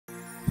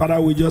Father,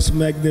 we just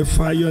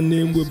magnify your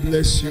name. We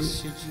bless you.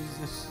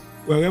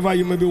 Wherever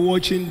you may be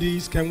watching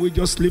this, can we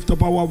just lift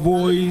up our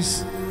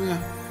voice?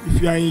 If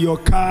you are in your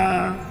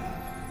car,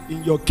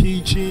 in your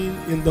kitchen,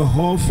 in the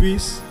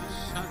office,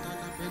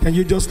 can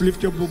you just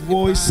lift up your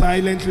voice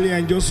silently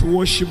and just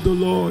worship the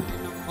Lord?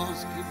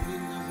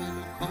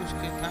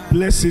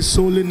 Bless his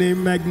holy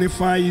name,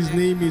 magnify his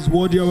name, is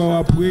worthy of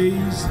our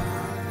praise.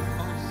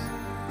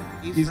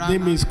 His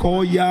name is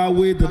called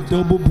Yahweh, the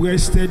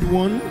double-breasted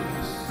one,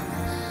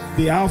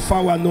 the Alpha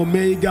and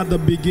Omega, the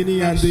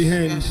beginning and the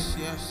end.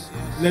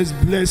 Let's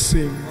bless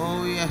him.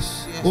 Oh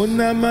yes, yes. Oh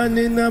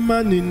namani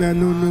namani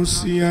nanono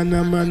siya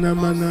namana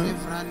mana.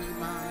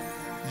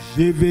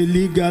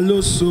 Jeveli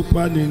galo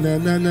sopani na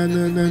na na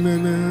na na na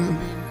na.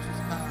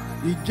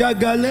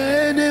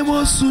 Ijagale ne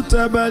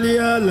mosuta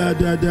balia la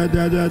da da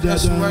da da da.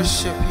 Just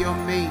worship your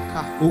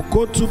Maker.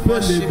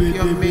 Worship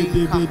your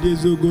Maker.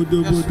 Just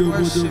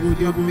worship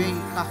your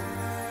Maker.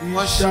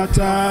 Worship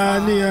the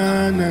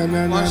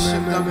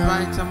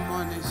bright and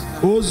morning star.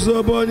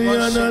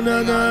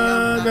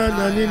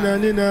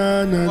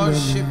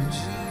 Worship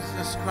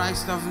Jesus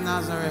Christ of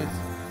Nazareth.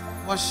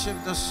 Worship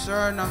the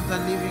Son of the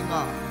living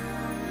God.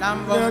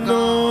 Lamb of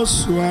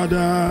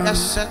God.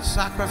 Blessed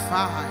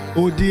sacrifice.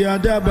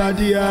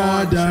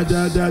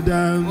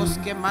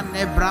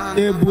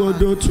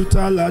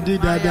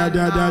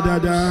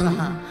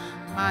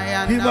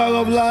 Giver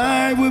of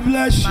life, we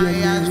bless you.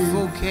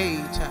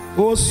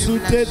 Oh,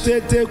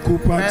 sutete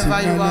kupati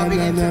na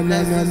na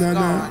na na na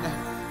na.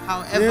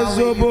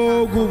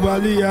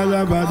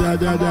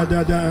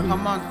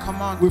 Come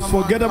on. We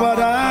forget about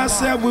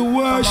ourselves, we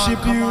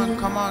worship you.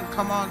 Come on.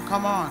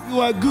 You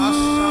are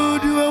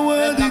good, you are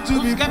worthy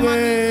to be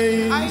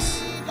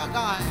praised.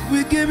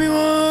 We give you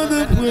all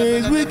the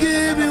praise, we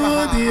give you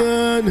all the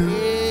honor.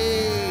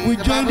 We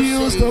join the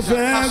host of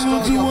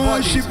heaven to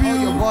worship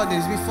you.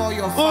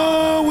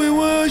 Oh, we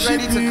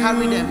worship you.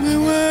 We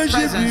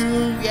worship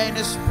you. We are in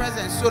his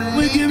presence. So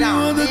we give you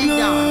all the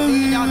glory.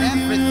 We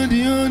give you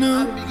the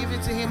honor.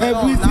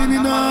 Everything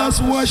in us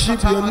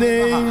worship your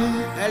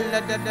name.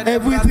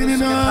 Everything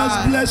in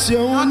us bless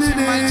your holy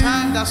name.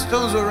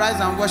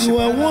 You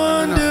are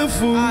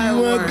wonderful.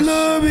 You are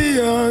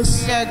glorious.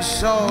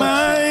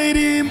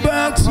 Mighty in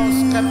battle.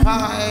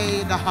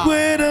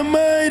 Great and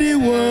mighty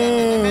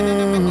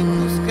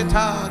one.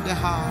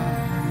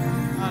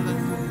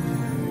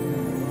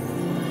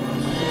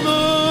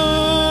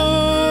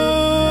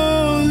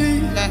 Holy.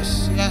 Yes.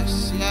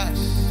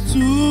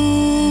 To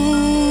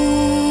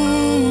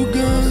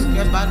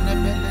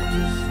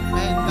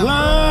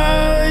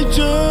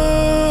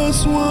righteous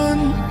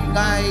one,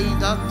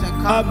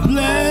 I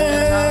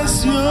bless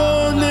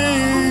your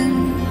name.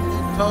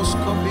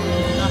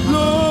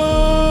 Glory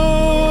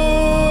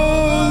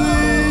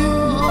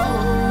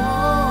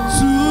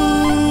to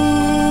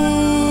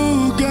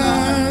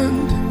God,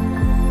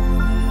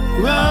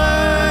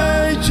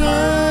 righteous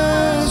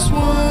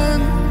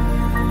one,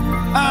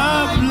 I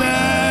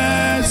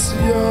bless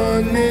your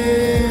name.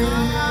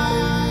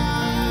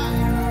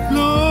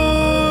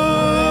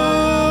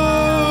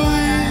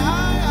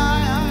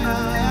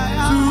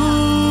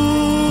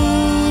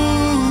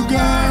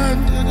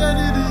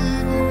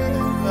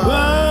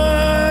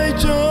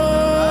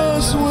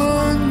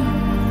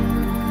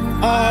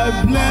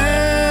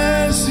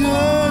 Bless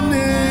your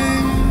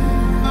name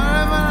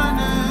forever and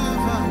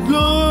ever.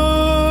 Glory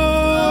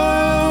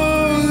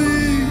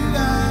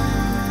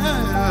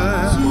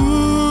to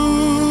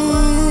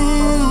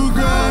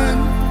God,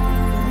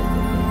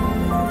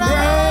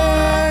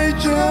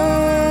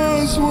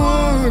 righteous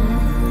one.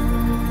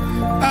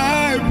 I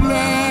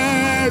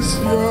bless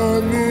your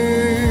name.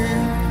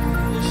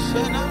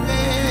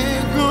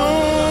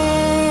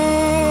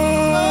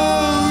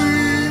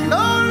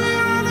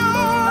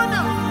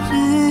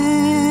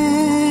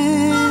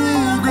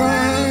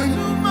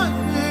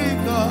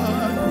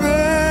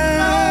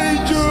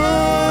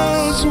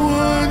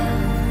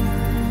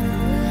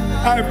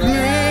 I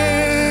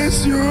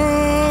bless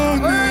your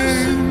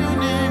name.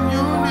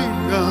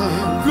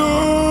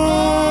 Glory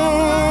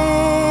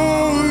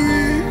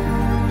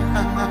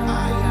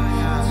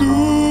to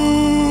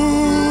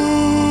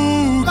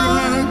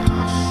God.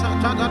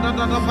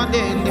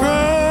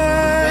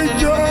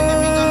 Righteous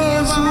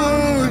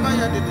one,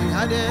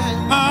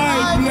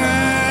 I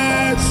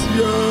bless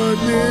your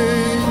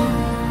name.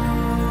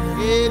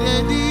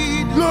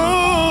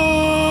 Glory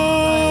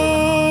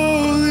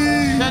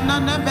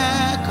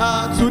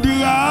to the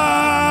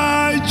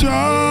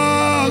righteous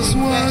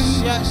one.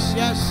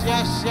 Yes.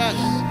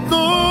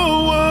 No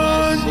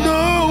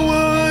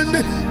one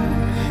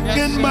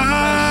can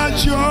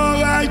match your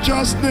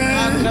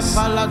righteousness.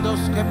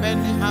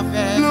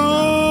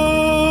 Glory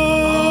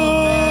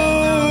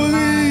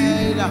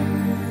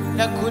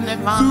to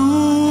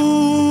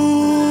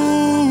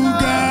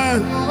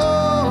God,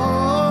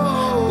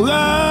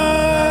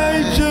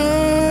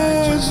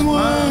 righteous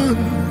one,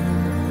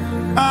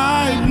 I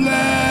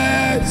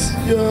bless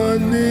your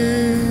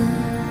name.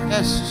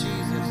 Yes,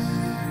 Jesus.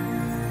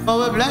 Oh,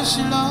 we bless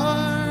you,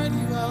 Lord.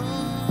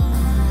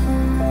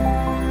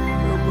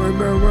 You are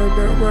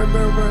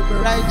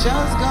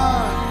Righteous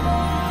God,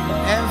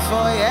 and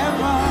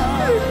forever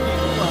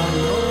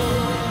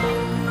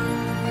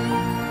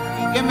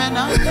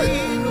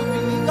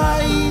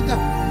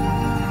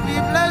we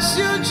bless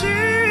you,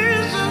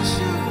 Jesus,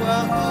 you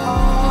are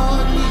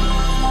holy,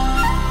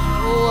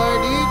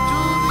 worthy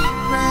to be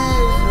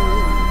praised,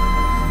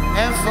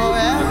 and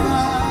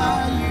forever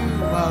you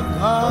are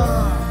God.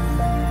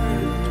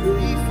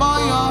 Before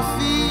your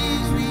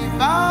feet we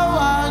bow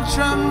and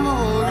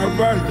tremble.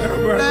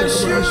 Bless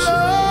you,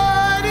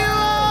 Lord, you are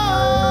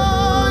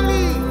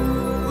holy.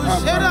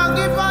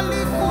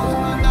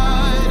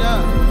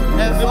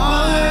 And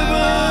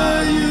forever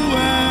you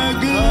are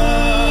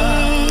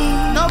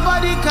God.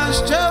 Nobody can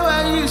stay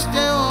where you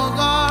stay, oh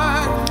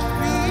God.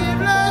 We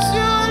bless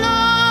you,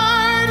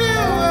 Lord,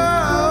 you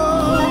are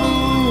holy.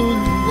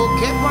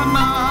 Okay,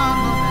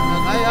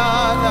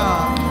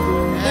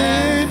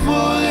 and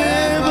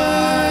forever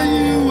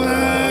you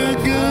are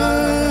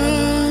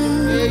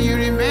God. Yeah, you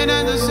remain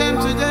the same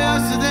today,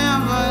 yesterday,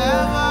 and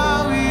forever.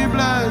 We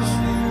bless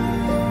you,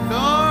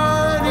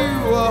 Lord,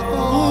 you are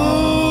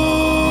holy.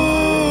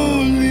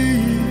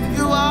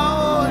 You are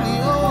holy,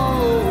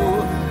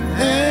 oh,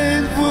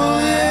 and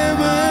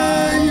forever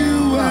you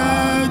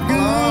are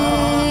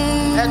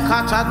God.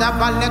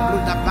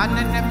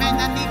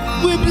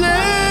 We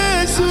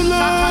bless you,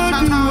 Lord,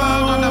 you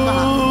are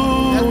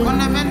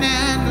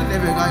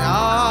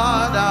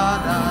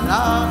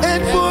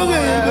and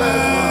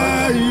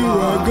forever you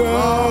are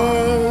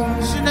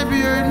God.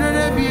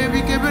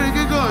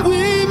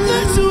 We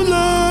bless you,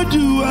 Lord,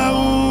 you are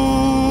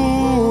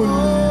holy,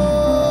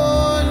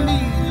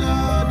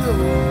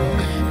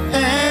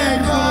 and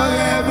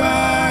forever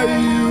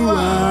you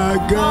are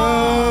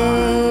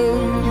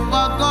God. You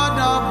are God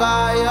all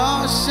by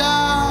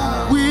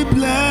yourself. We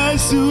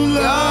bless you,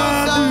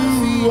 Lord,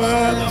 you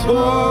are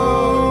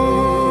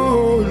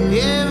holy,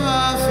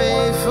 ever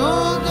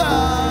faithful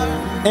God,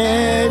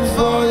 and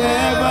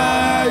forever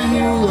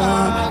you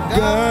are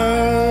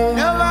God.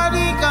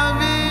 Nobody can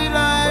be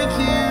like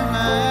you,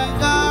 my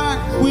God.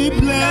 We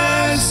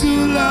bless you,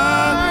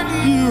 Lord,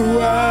 you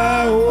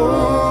are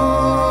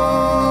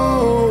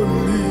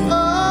holy,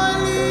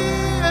 holy,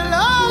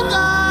 Lord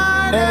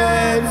God,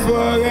 and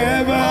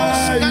forever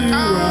you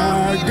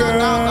are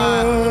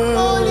God.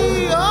 Holy,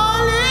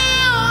 holy,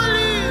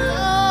 holy,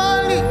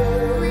 holy.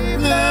 We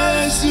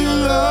bless you,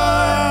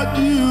 Lord,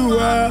 you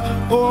are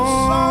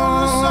holy,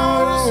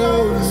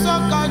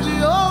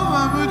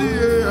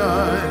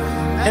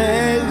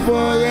 and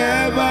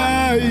forever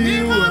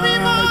you are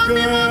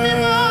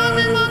God.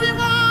 We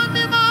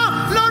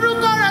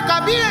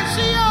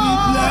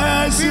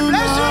bless you,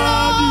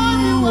 Lord,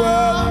 you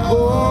are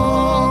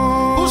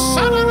holy,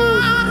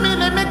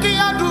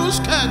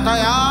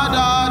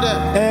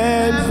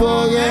 and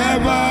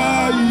forever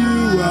you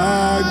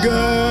are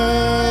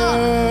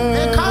God.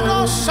 You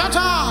cannot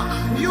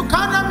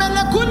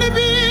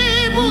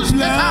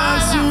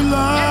bless you,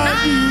 Lord,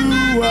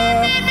 you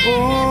are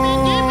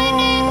holy,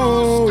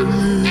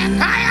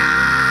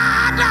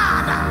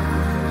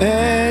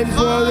 and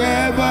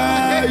forever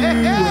you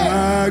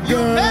are God. You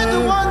made the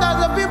one that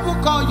the people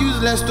call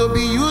useless to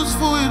be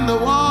useful in the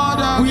world.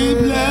 We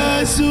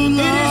bless you,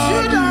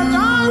 Lord, you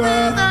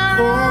are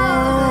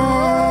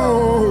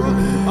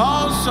holy,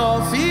 all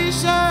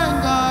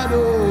sufficient God,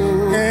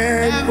 oh,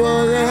 and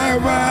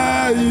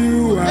forever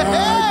you are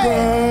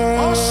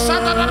God.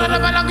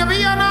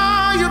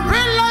 You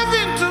bring life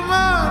into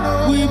man.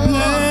 We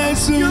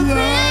bless you,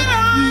 Lord,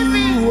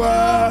 you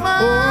are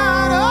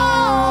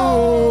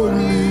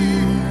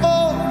holy,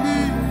 holy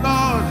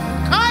Lord,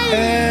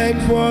 and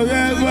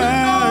forever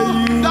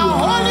you the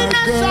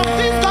holiness of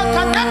this God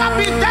can never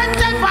be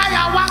dented by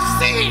our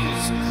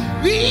sins.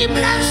 We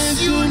bless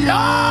you,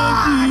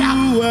 Lord.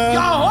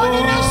 Your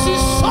holiness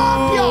is so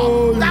pure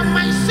that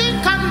my sin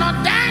cannot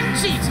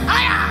dent it.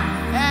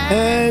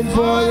 And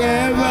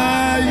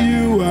forever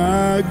you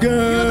are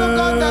God. You're the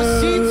God that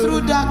sees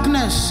through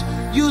darkness.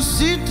 You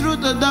see through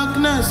the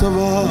darkness of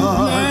our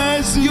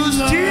heart. You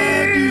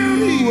still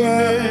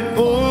remain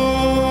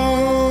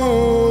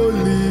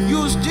holy.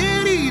 You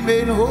still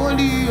remain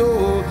holy,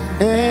 oh,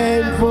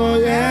 and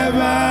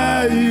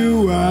forever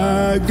you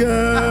are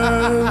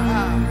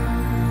God.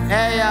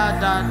 Eya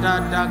da da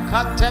da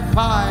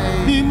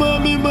katepai. Mima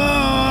mima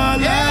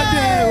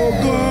alade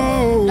ogo.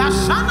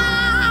 Yasana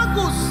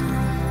agus.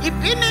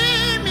 Ipini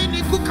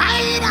mini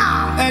kukaira.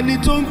 Ẹni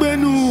tó ń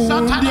gbénu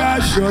di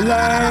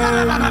aṣọlá.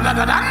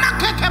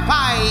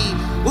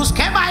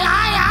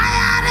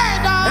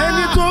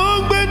 Ẹni tó ń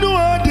gbénu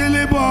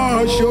àdélébọ̀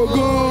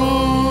ṣògo.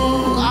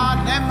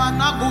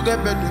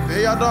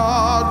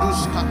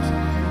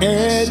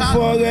 And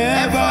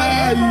forever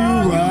you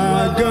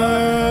are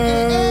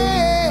God.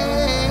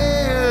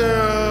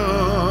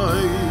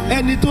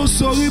 Ẹni tó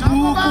sọrí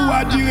burúkú wá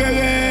di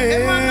rere.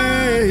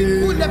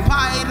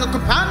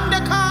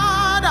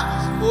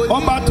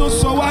 Ọba tó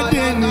sọ wá dé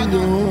ènìyàn.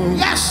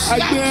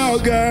 Agbé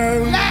ọ̀gá.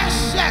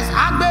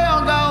 Agbé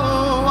ọ̀gá o,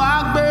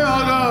 agbé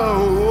ọ̀gá o.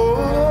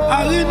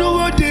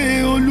 Àrínúróde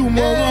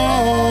olùmọ̀ràn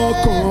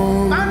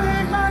ọkàn.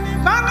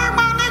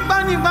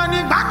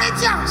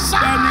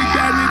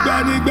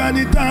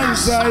 Gbani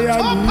tansaya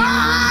ni.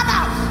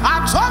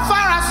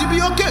 Atofara si bi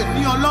oke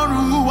ni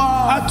Ọlọ́run wa.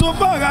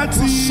 Atofara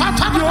ti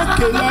bi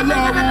oke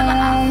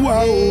l'Ọlọ́run wa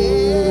o.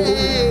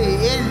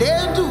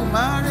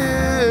 Elédùmarè.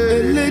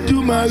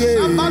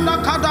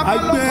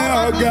 Agbe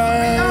ọ̀gá.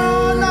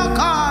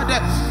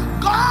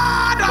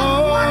 God of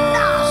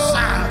wonders.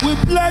 We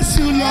bless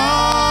you,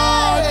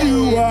 Lord.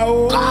 You are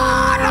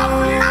God of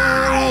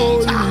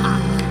light.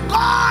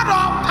 God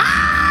of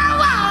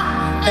power.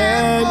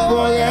 And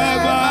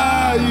forever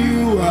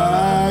you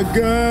are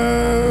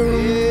God.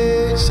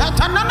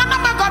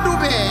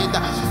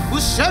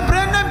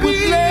 We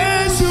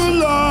bless you,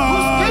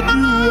 Lord.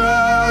 You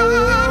are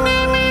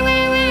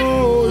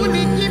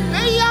holy.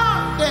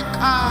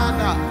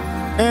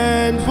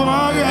 And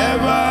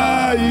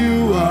forever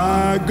you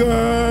are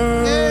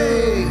God.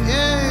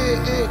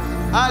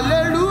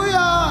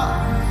 Hallelujah.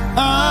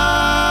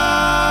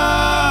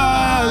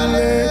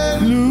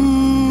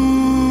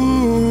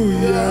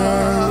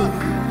 Hallelujah.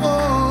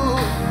 Oh.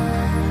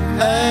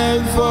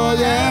 And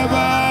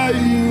forever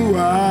you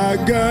are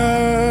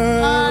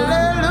God.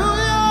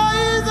 Hallelujah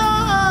is the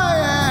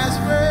highest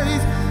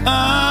praise.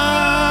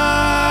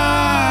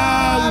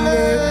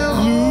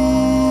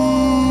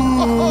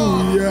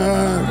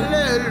 Hallelujah.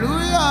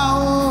 Hallelujah.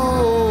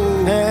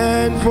 Oh.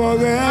 And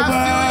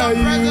forever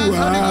you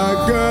are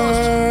God.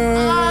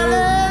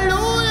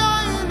 Hallelujah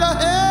in the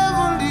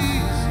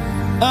heavenlies.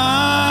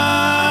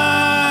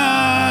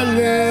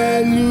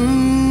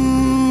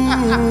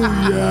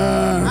 Hallelujah.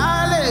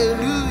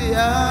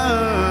 Hallelujah.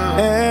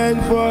 And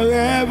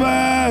forever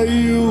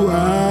you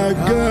are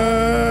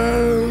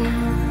God.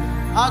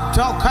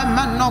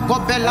 Atokamano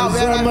gobela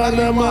wherever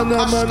you are,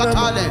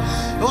 Kaskatale.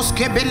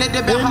 Oskebele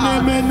de Beha.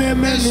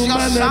 Raise your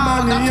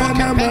sound,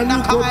 Atokependa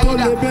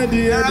Kaida.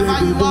 Wherever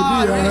you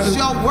are, raise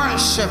your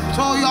worship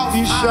to your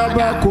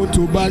Father.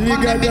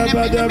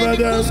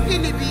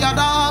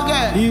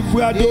 If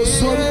we are those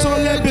son to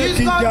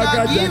lebeki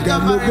jaga jaga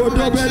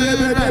logodo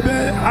belebelebe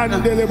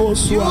andelebo You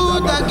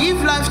suada that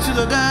give life to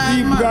the dead,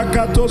 if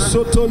rakato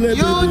soto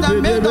you that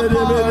make the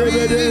poor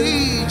lebelebelebe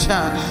rich,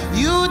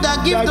 you that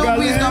give the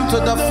wisdom to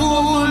the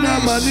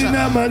foolish, you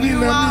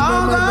are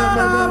all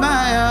God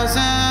by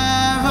yourself.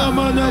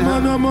 And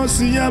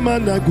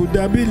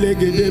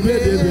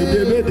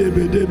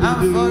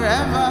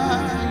forever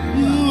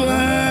you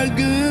are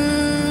good.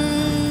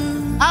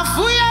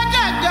 Afuya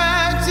jaga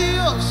ti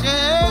o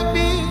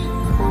shebi,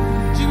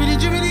 jibili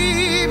jibili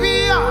bi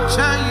o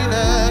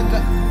chayileka.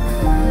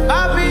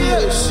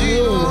 Abiyesi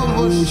o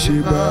mo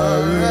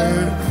shibare,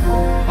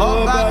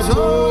 ọba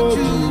tó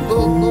ju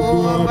gbogbo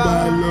ọba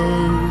lọ.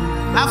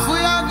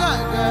 Afuya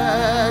jaga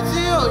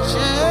ti o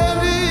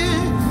shebi,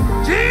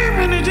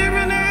 jibili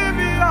jibili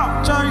bi o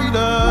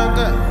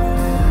chayileka.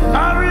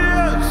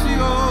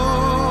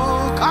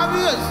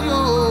 Kábíyèsí o,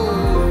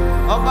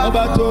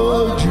 ọba tó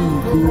ju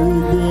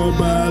gbogbo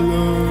ọba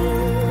lọ.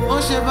 Mo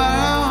ṣe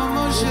bàrẹ̀ o,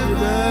 mo ṣe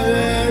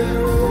bàrẹ̀,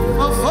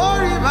 mo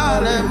forí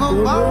balẹ̀, mo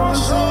gbọ́wọ́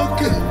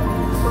sókè.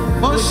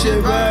 Mo ṣe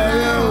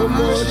bàrẹ̀ o,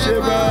 mo ṣe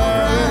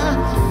bàrẹ̀,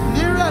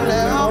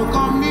 nírẹ̀lẹ̀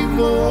ọkàn mi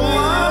mo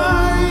wá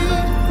rí.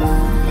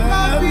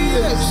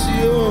 Kábíyèsí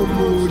o,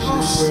 mo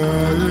ṣe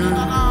bàrẹ̀,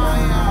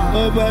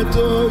 ọba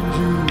tó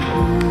ju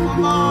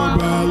gbogbo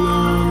ọba lọ.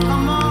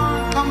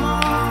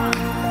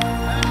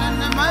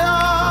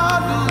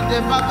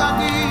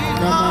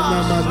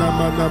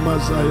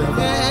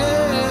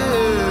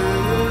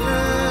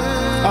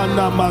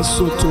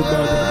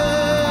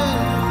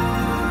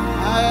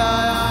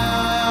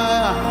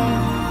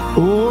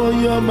 Oh,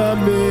 your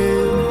mame,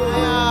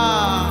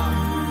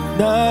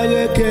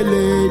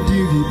 Narekele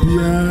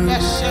diribia.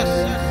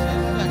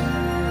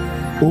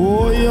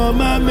 Oh, your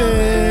mame,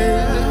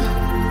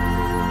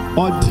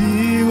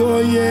 Odiro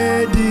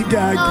ye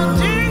digagi.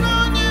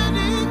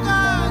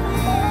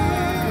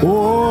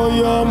 Oh,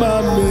 your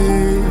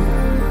mame,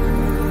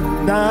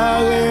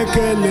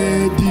 Narekele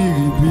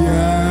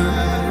diribia.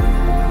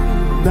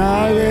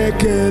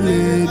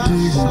 Narekele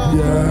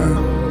diribia.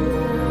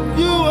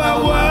 You are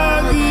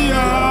worthy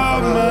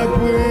of my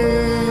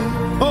praise.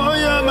 Oh,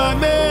 your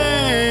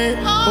mame,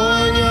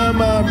 oh, your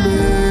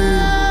mame,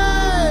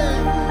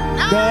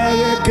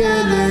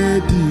 Narekele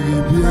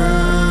diribia.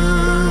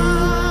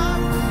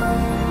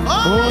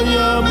 Oh,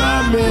 your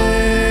mame,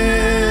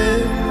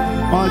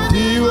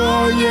 Odiro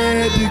ye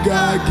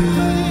digagi.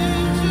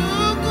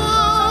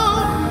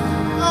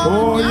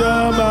 Oh,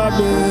 your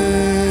mame,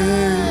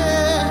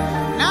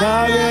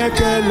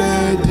 Narekele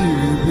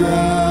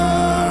diribia.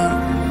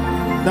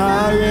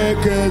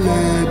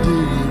 Narekele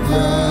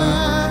diribia.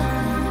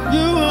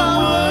 You are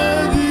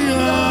worthy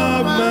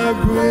of my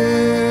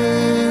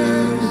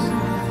praise.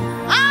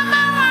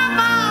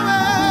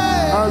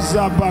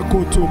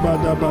 Azabakoto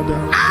bada bada.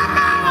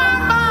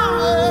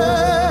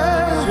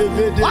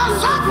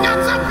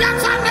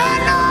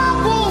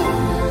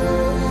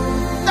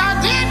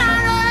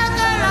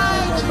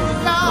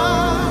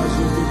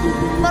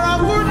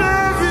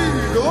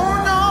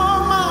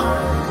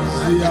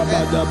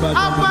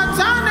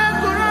 Apatane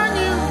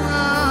kurani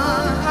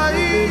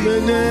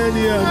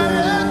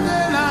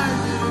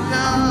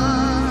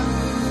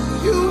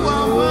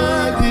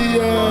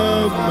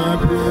of my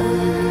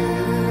praise.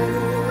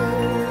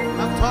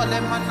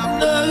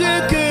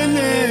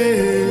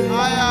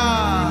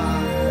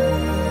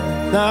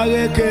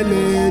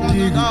 Narekele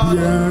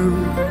digibia.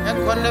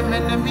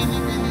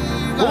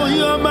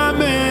 Oyo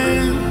mame.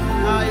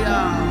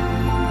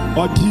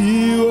 Oti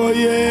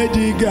oye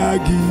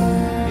digagi.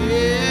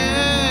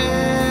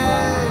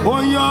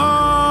 Oyo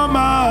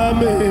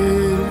mame.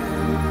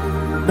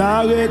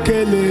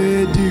 Narekele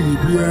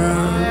digibia.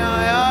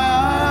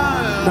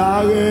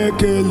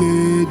 Narekele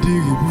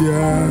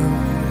digibia.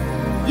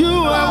 You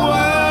are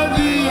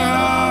worthy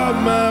of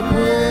my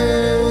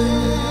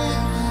praise.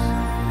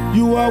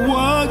 You are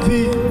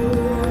worthy,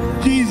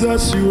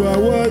 Jesus. You are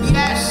worthy.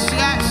 Yes,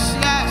 yes,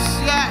 yes,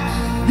 yes.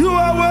 You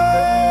are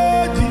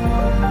worthy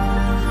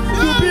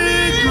to be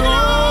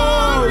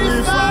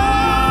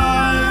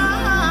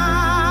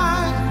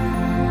glorified.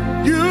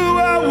 You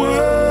are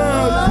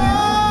worthy,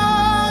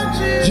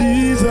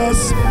 Jesus.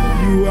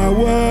 You are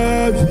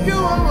worthy. You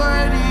are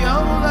worthy,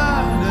 oh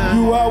Lord.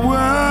 You are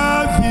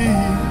worthy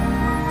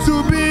to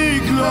be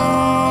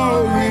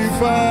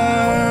glorified.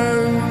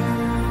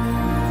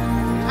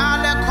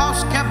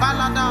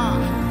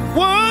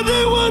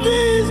 Worthy, worthy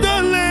is the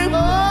Lamb.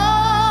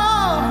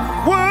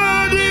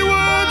 Worthy,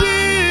 worthy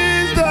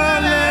is the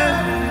Lamb.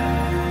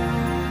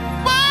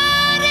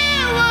 Worthy,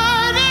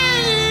 worthy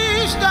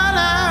is the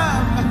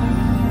Lamb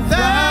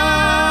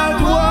That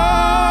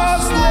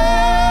was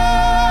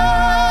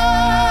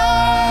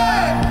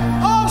slain.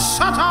 Oh,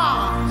 Satan.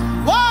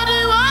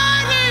 Worthy,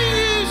 worthy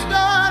is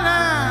the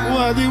Lamb.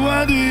 Worthy,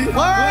 worthy,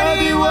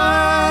 worthy,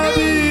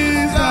 worthy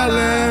is the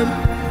Lamb.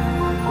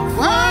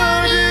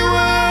 Worthy,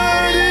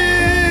 worthy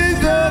is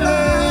the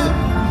Lamb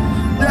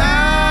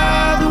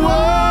that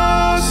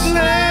was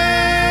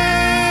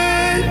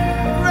slain.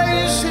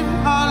 Praise him,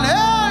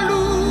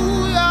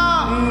 hallelujah.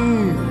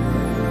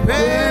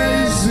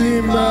 Praise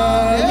him,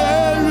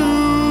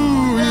 hallelujah.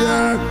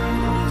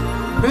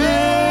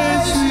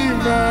 Praise him,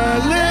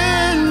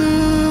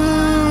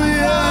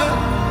 hallelujah.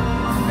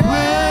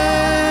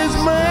 Praise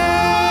my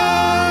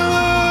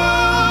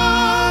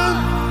Lord.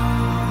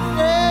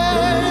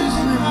 Praise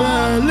him,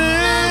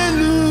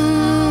 hallelujah.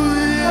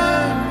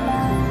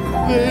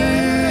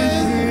 Praise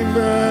him,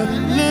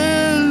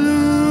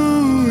 hallelujah.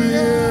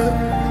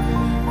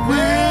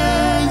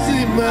 Praise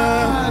him,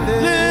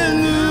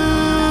 hallelujah.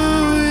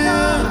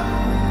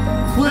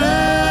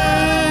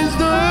 Praise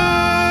the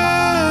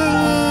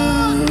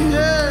Lord.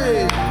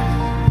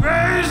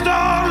 Praise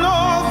the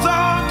Lord,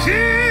 the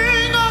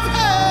King of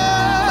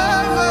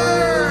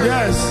heaven.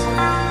 Yes.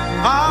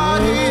 On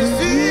his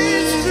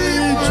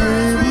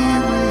victory,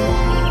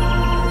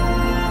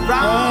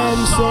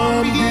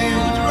 ransom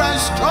healed,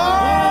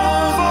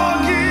 restored,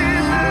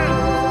 forgiven.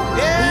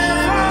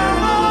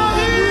 Evermore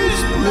his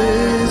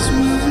praise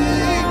will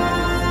sing.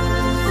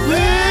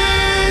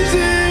 Praise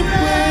him,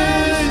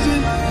 praise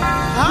him.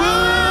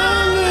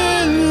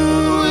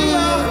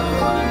 Hallelujah.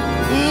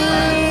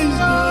 Praise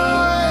the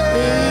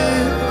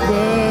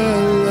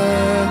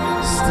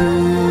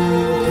everlasting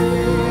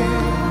King.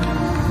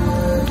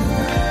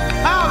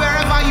 Ah,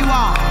 wherever you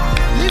are,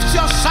 lift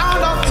your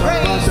sound of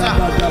praise.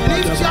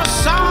 Lift your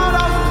sound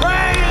of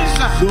praise.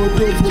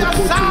 Lift your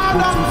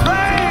sound of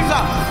praise.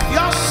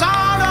 Your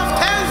sound of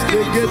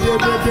thanksgiving to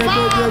the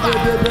Father,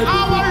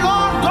 our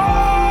Lord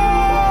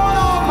God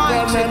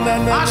Almighty.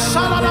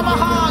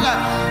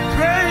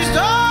 Praise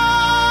the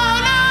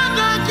Lord,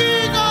 the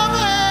King of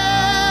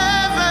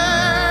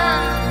heaven.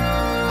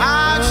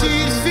 At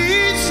his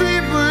feet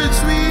tributes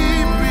we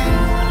bring.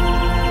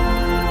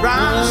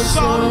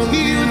 Ransom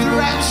healed,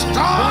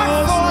 restored,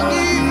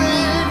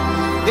 forgiven.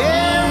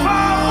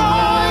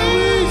 Evermore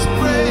his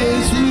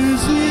praise will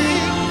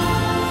sing.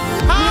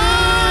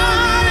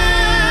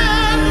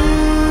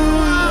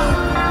 Hallelujah.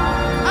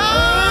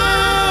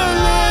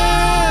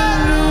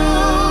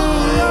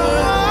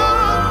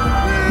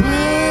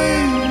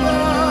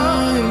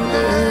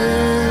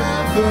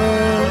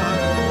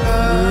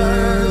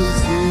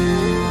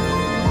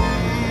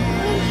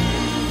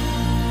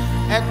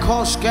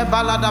 Ekoske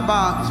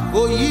baladaba,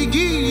 o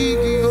yigi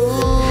yigi o.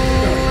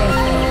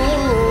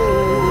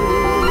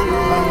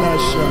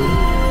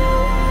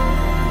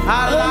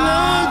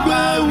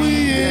 Alagbawi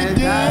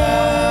ẹ̀dá.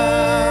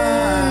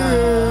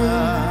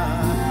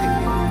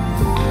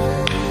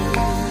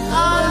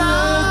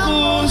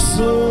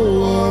 Alákòóso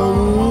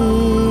ọ̀run.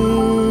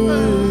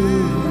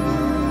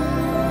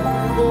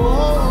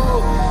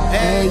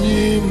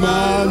 Ẹ̀yin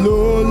máa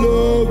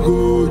lólógo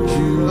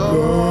jùlọ.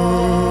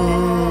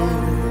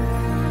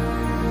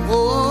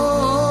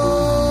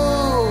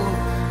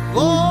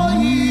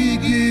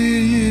 Yigi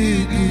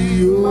yigi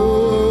o.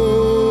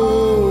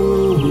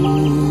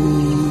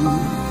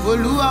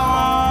 Olúwa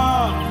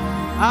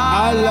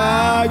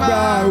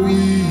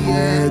Alágbàwí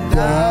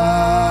ẹ̀dá.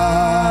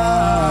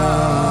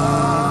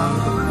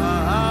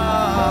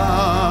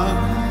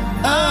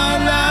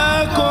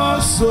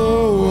 Alákòóso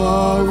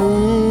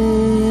ọ̀run.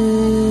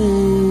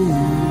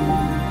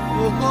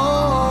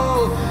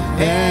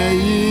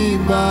 Ẹ̀yin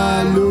máa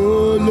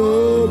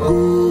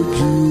lólógo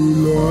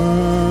jùlọ.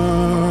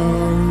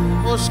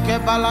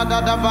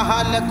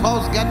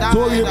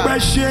 torí pé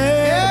ṣe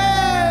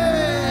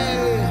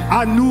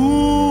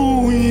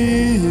àánú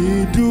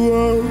yìí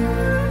dúró,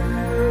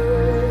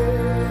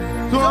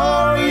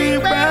 torí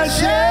pé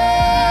ṣe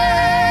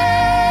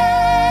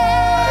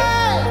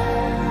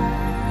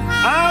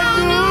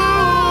àánú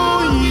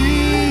yìí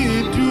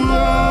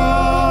dúró,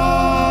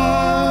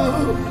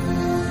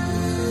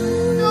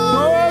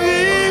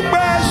 torí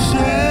pé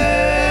ṣe,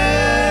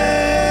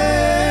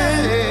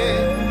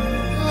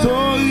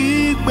 torí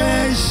pé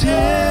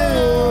ṣe,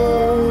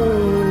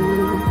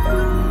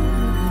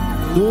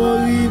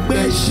 torí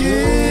pé ṣe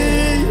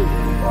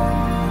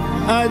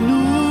àánú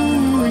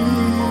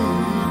yìí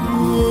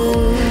dúró.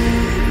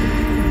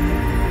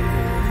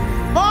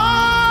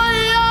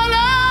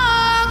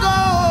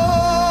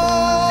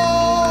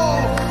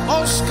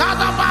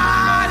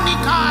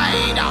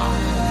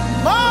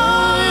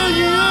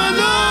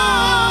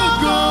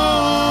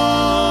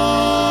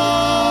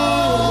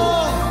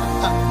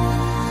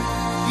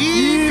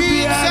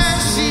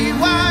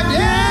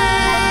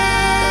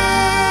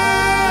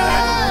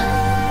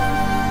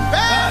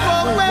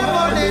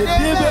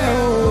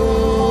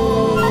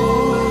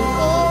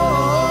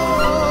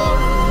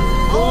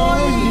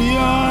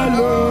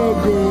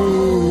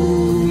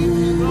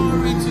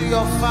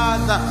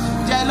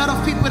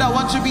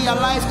 To be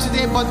alive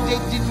today, but they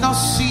did not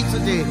see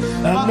today.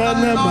 But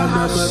the Lord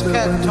has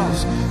kept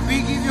us.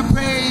 We give you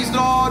praise,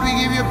 Lord. We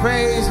give you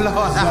praise,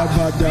 Lord.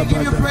 We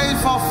give you praise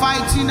for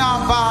fighting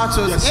our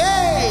battles. Yes.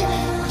 Hey,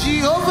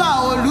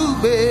 Jehovah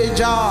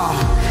Olubeja,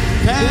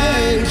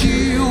 thank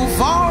you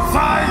for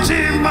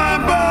fighting my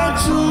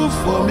battle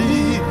for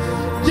me.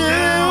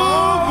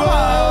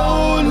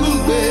 Jehovah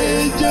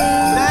Olubeja.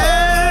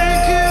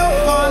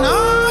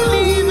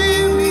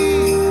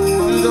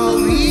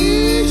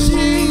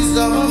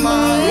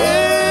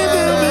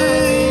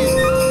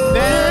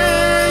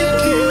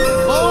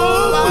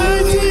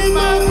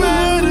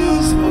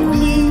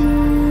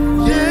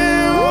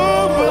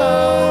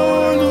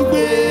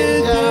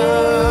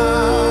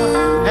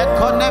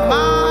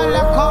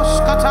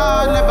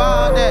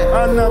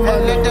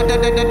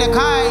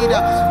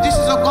 This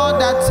is a God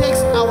that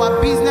takes our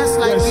business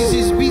like it's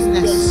his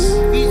business.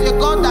 He's a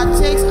God that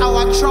takes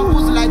our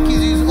troubles like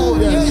it's his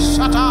own. Yes,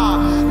 shut up.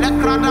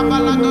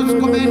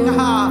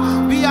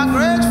 We are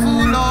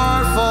grateful,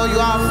 Lord, for you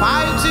are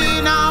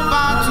fighting our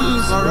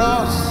battles for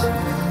us.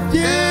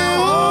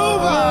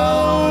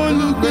 Jehovah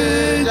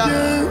Olubeja,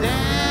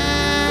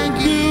 thank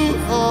you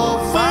for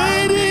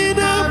fighting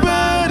our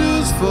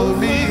battles for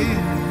me.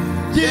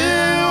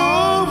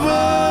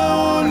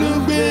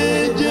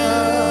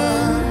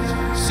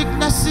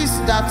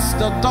 That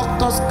the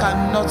doctors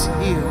cannot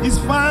heal. He's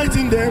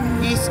fighting them.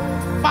 He's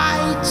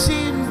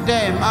fighting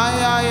them.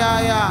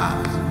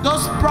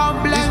 Those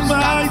problems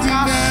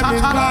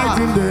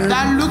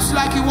that looks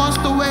like he wants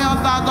to weigh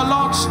us down, the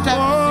Lord steps in.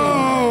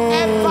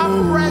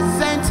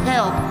 Ever-present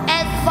help.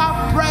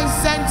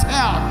 Ever-present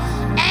help.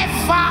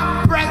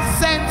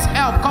 Ever-present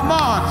help. Come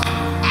on.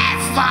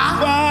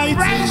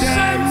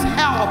 Ever-present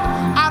help.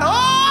 At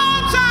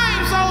all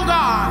times, oh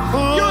God.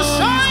 You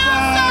show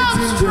yourself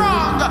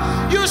strong.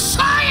 You show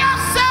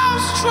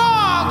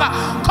strong.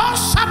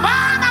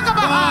 Kosabana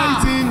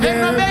gabaha.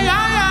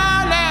 Enobeya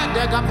le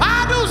de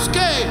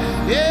gapaduske.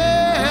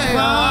 Yeah.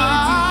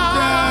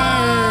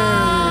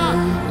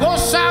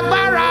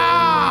 Kosabara.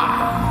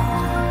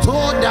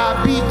 Toda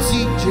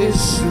biti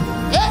Jesu.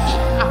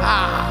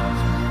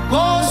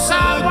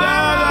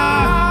 Kosabara.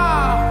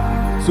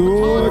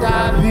 Toda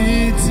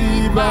biti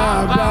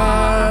Baba.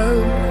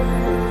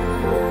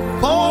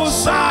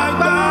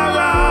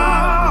 Kosabara.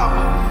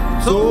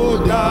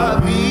 Toda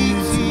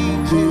biti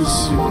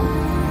Jesu.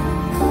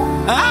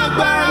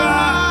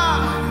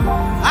 Agbára,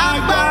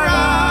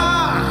 agbára,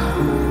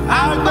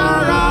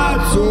 agbára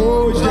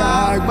tó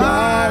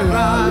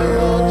jágbára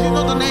lọ. Do you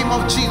know the name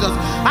of Jesus?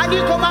 And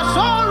you come as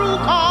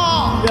orúkọ.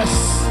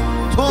 Yes.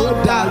 Tó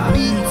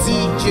dàbí ti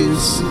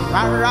Jésù.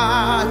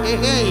 Rárá,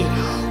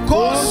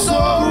 kò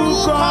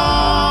sórúkọ.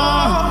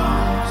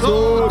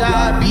 Tó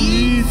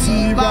dàbí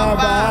ti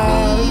bàbá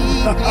mi.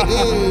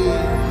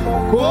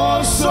 Kò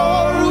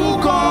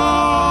sórúkọ.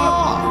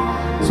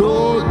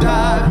 Tó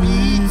dàbí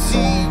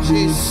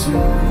Jésù.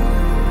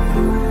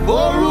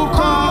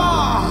 Orúkọ,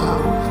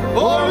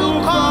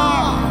 orúkọ,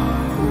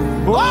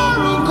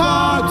 orúkọ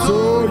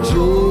tó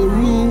ju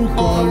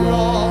orúkọ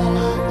lọ.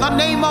 The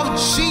name of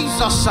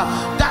Jesus,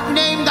 that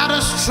name that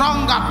is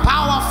stronger,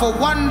 powerful,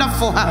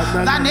 wonderful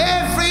than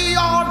every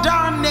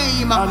other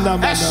name.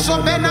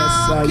 Esobena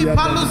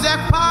kipaluze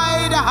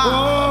paida,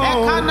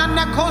 ekana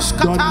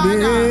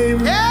nekoskatana.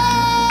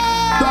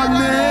 The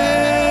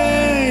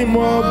name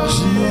of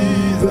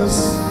Jesus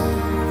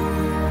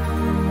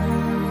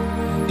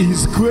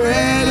is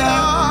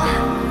greater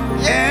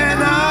and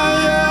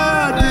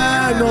higher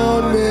than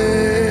all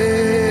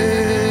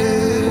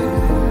name.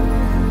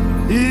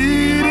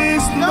 It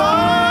is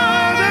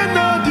not an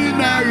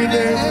ordinary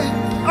name.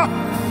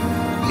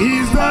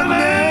 It's the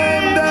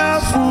name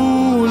that's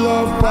full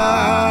of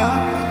power.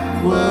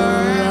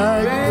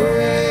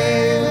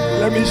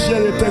 Let me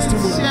share the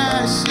testimony.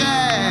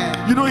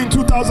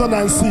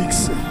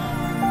 2006.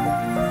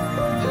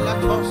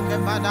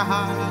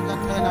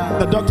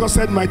 The doctor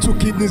said my 2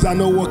 kidneys are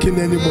not working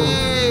anymore.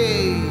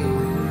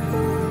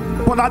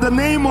 But at the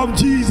name of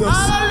Jesus,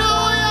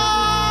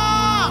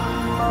 hallelujah,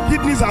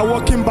 kidneys are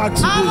working back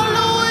today.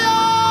 Hallelujah.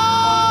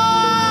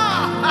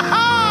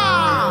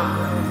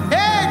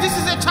 Hey, this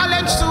is a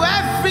challenge to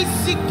every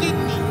sick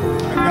kidney,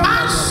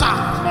 cancer,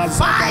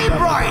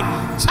 fibroid,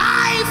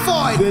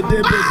 typhoid,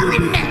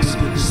 barrenness,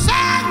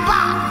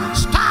 setback,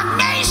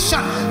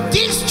 stagnation,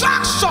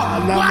 distraction,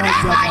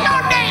 whatever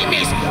your name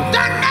is,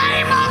 the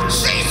name of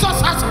Jesus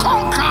has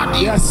conquered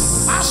you. Yes.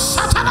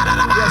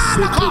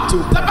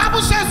 The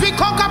Bible says we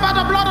conquer by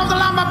the blood of the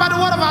Lamb and by the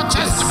word of our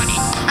testimony.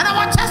 And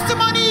our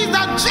testimony is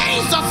that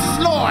Jesus is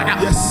Lord.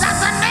 Yes. That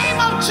the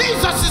name of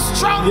Jesus is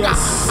stronger.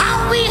 Yes.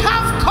 And we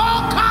have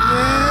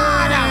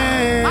conquered.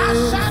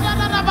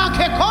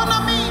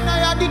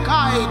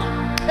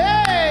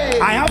 Hey.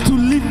 I have to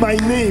leave my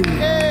name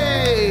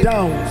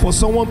down for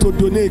someone to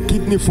donate a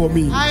kidney for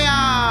me.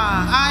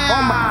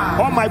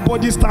 All my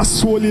body starts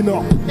swelling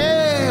up.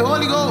 Hey,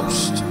 Holy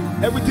Ghost.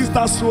 Everything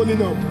starts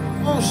swelling up.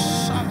 Oh,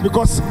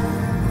 because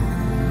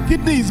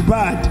kidney is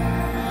bad.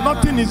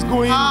 Nothing is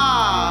going.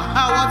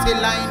 What a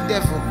lying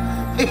devil.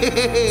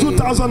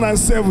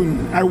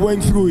 2007, I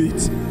went through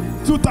it.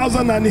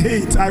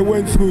 2008, I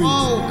went through it.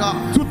 Oh,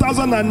 God.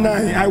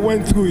 2009, I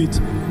went through it.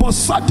 But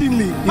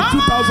suddenly, in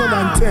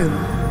 2010,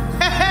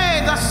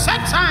 the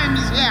set time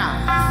is here.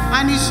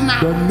 And it's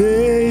now. the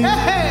name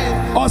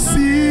of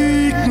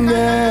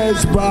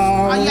sickness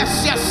bow.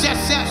 Yes.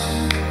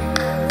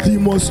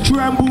 Demons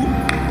tremble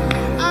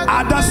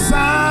at the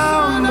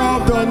sound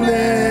of the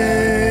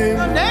name.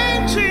 The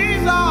name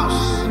Jesus.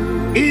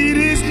 It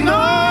is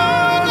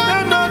not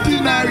an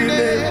ordinary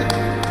name.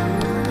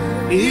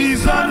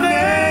 It's a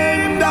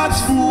name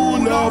that's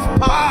full of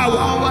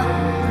power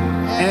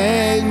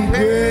and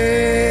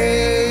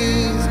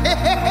grace.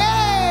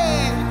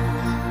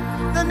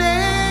 The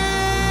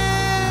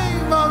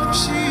name of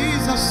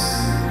Jesus.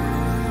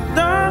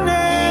 The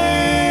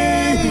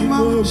name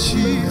of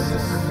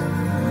Jesus.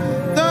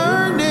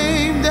 The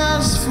name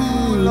that's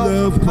full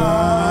of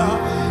power.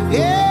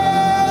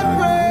 Yeah,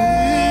 praise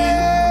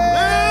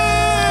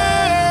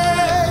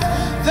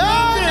the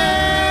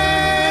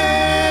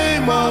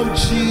name of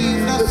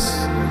Jesus.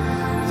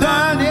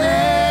 The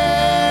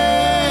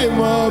name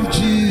of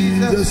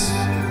Jesus.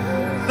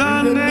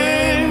 The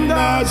name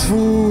that's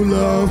full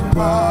of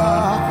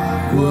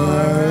power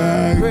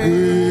and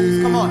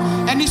grace. Come on,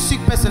 any sick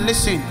person,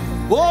 listen.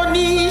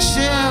 Oni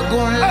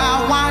Shegun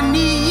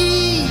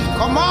Lawani.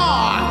 Come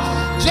on.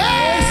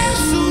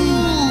 Jesu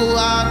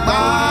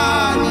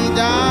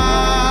agbanidaro.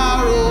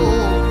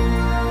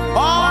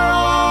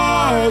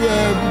 Ọ̀rọ̀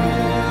rẹ̀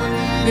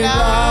ní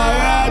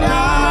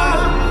dáradára.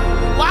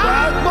 Wá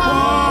gbọ́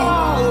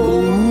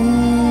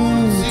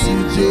ohùn ti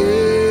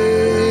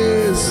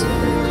Jésù.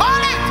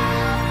 Call it.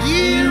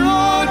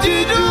 Ìró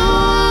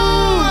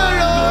dídùn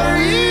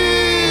lórí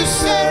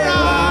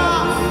Séra.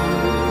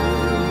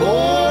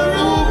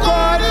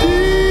 Orúkọ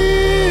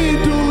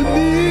dídùn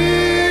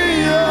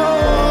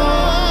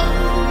níyàn.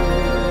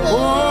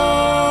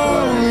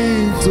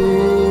 Orin tó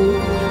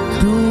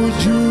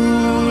dùjú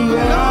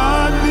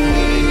lání.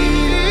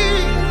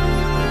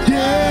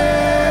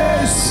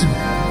 Jésù,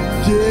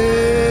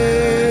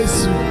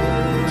 Jésù,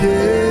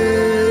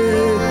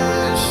 Jésù.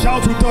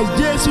 Shout with us,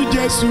 Jésù,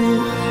 Jésù,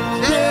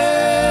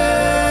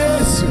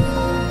 Jésù,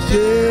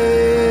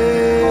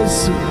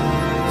 Jésù,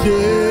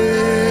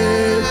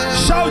 Jésù.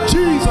 Shout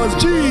Jesus,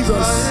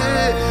 Jesus,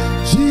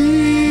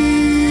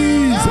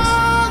 Jesus,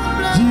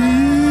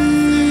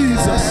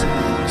 Jesus,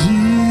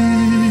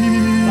 Jesus.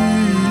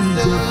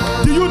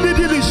 Do you need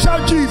healing?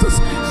 Shout Jesus,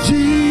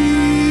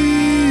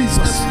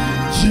 Jesus,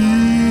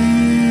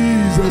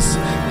 Jesus,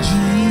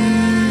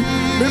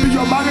 Jesus. Maybe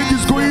your marriage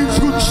is going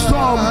through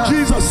storm.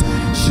 Jesus,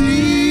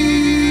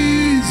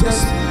 Jesus,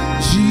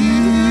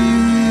 Jesus,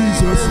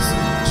 Jesus.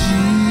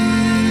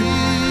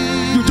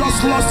 You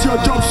just lost your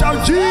job. Shout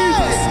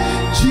Jesus,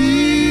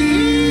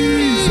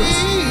 Jesus,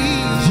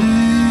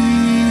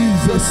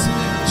 Jesus,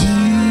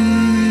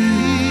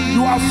 Jesus.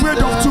 You are afraid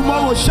of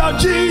tomorrow. Shout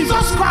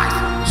Jesus Christ,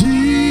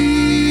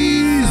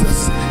 Jesus,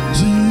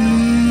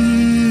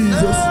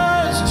 Jesus,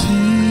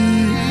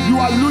 Jesus. You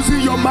are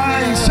losing your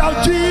mind.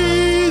 Shout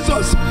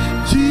Jesus,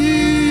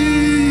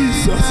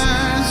 Jesus,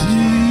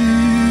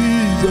 Jesus,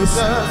 Jesus.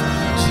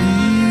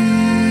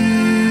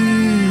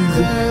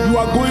 You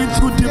are going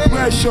through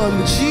depression.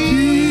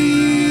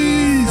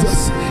 Jesus,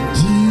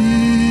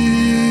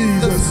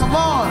 Jesus. Come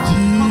on,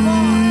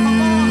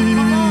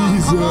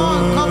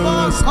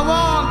 Jesus. Come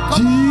on.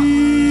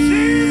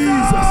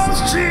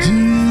 Jesus,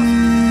 Jesus,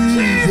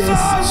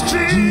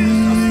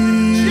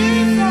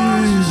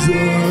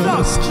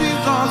 Jesus,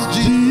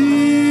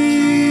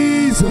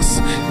 Jesus,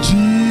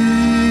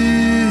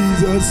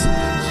 Jesus.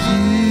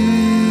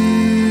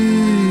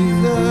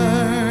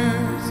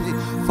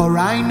 For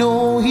I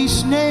know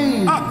his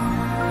name.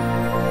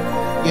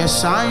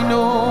 Yes, I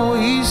know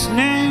his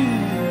name.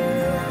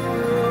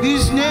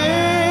 His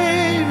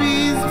name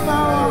is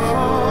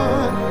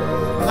powerful.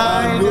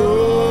 I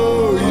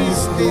know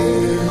his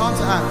name. On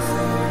to ask.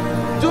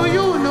 Do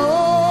you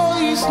know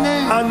his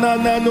name?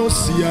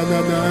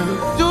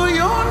 Do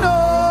you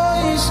know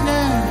his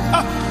name?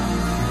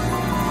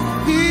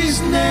 His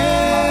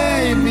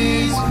name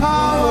is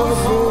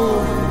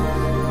powerful.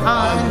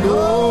 I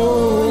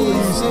know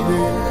his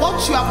name.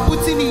 What you are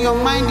putting in your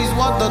mind is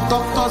what the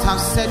doctors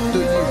have said to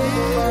you.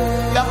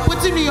 You are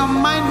putting in your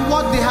mind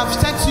what they have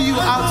said to you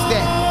out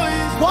there.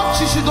 What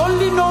you should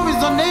only know is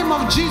the name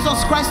of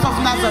Jesus Christ of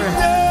Nazareth.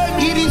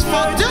 It is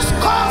for this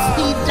cause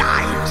he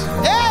died.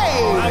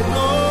 Hey! I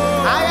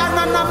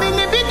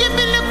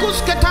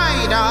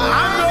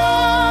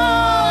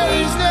know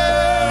his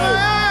name.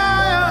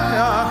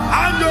 I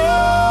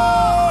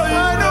know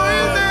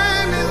his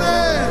name.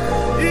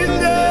 His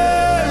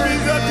name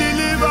is a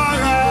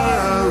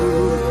deliverer.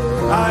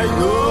 I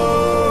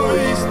know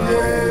his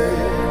name.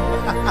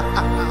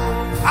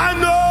 I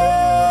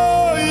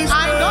know his name. I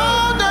know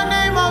the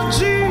name of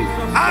Jesus.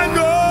 I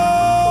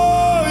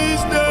know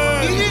his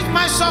name. He is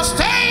my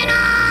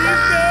sustainer.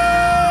 His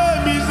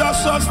name is a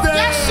sustainer.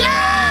 Yes,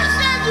 yes,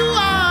 yes, you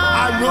are.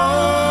 I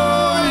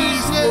know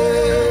his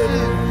name.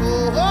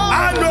 I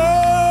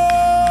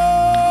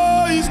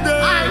know his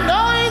name. I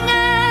know his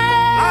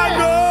name.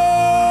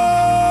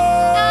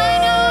 I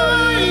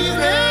know his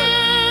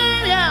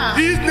name. Yeah.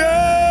 His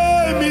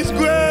name is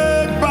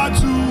great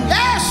battle.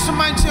 Yes,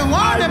 mighty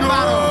one in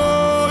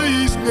battle.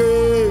 His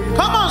name.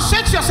 Come on,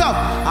 say to yourself,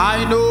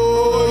 I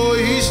know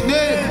his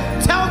name.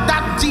 Tell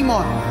that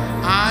demon,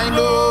 I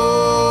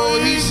know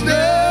his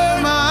name.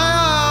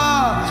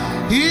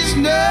 His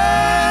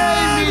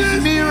name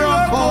is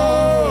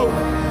miracle.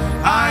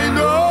 I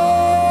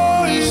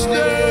know his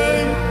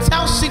name.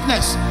 Tell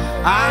sickness,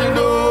 I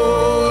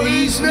know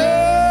his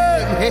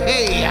name.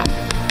 Hey,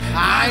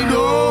 I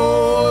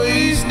know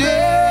his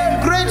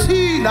name. Great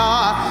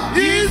healer.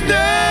 His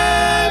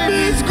name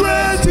is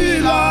great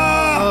healer.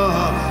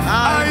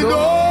 I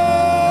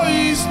know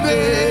his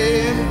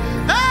name.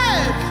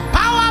 Hey,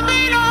 power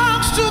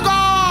belongs to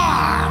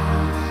God.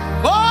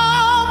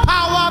 Oh,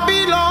 power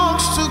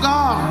belongs to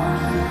God.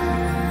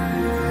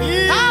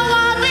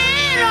 Power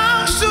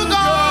belongs to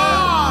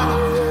God.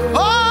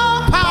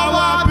 Oh,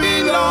 power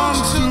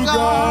belongs to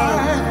God.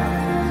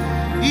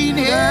 In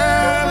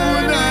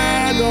heaven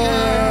and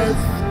earth.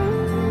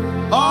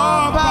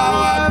 All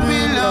power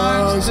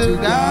belongs to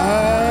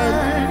God.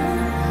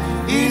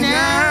 In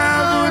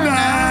heaven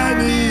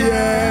and the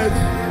earth.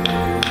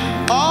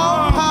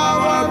 All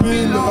power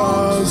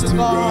belongs to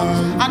God.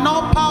 And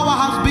all power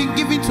has been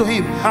given to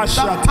him.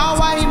 The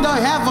power in the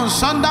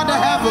heavens, under the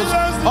heavens,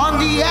 on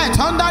the earth,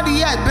 under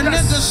the earth,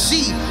 beneath the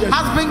sea,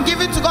 has been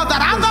given to God.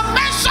 That at the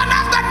mention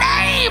of the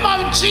name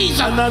of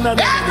Jesus,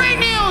 every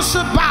knee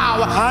should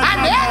bow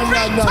and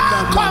every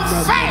tongue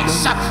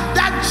confess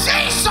that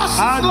Jesus is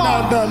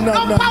Lord. No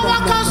power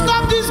can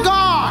stop this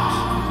God.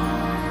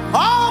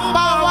 All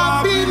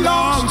power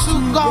belongs to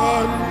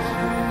God.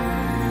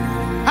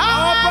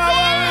 Power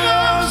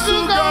belongs to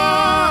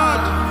God.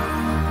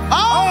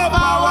 All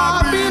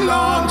power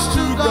belongs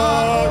to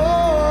God.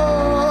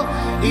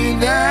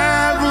 In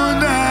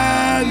heaven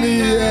and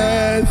the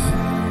earth,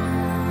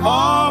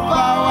 all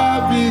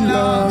power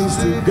belongs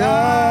to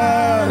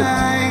God.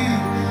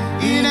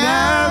 In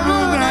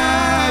heaven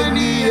and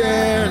the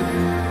earth,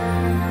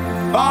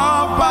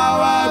 all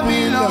power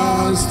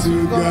belongs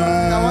to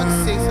God. I want to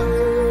say something.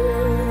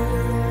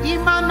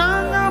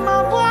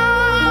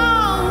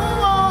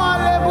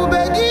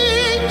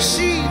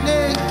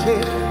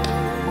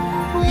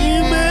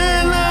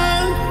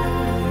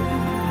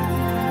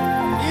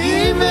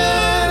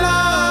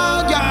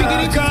 You are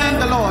beginning to thank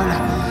the Lord.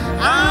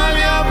 I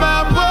am a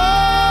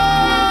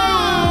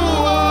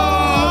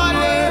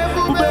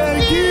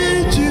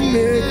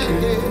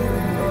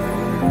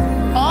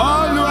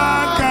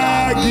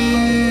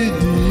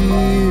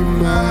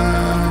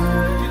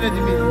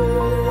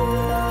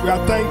we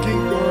are thanking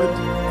God.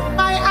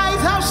 My eyes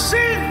have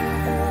seen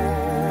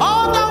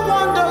all the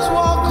wonders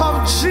work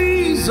of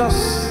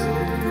Jesus.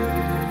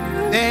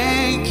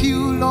 Thank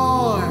you,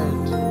 Lord.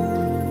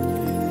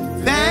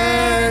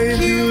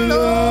 Thank you,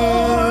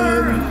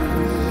 Lord.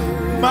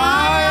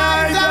 My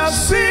eyes have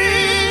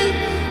seen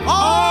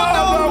all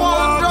the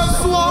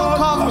wondrous work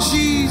of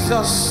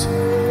Jesus.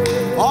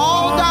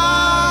 All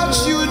that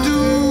you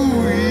do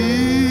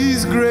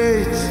is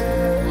great.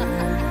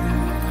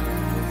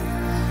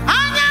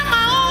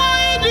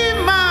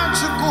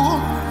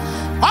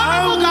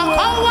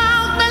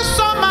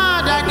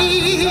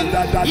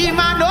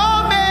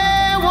 Imanome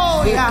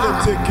woya,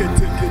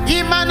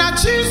 Imana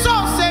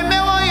Jesus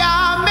mewoya,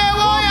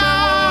 mewoya.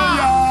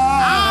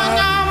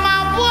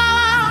 Anyamabwa,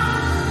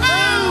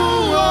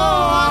 ewo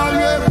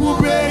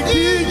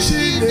alebubegi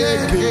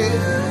chineke,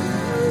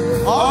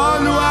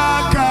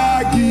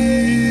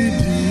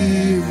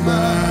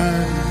 oluakagidima.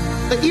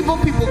 The Igbo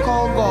people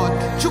call God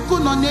Chuku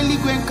no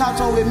neligwe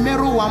nkato we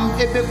meru wam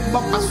ebe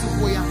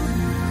bapasuko ya.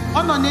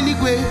 Ono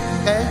neligwe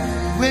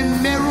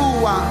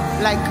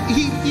like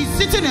he's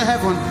sitting in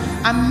heaven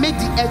and made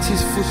the earth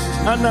his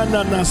footstool.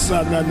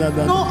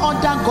 No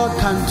other God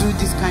can do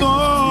this kind of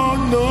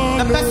thing.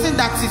 The person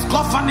that is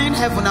governing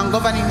heaven and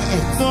governing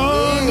earth. No.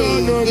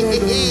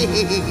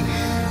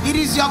 It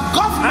is your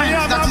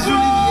government that is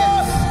ruling the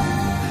earth.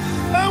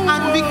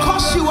 And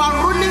because you are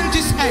ruling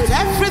this earth,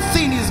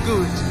 everything is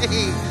good.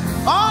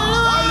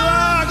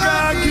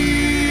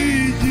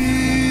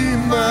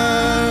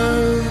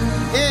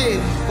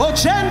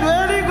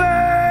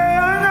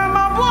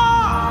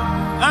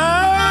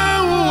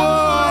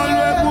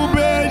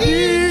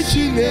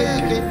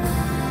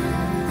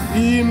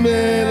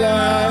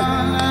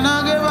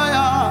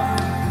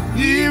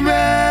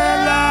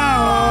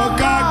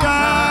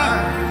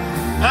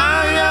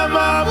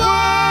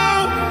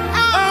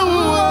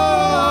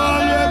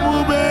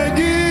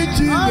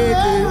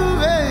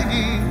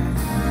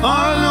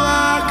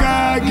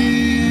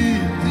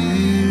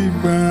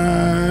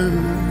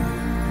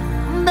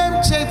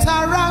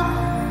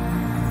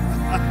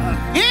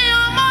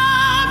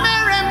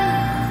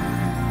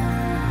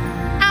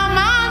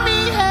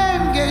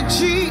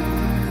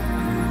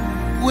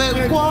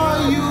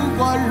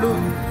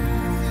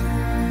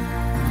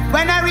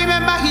 When I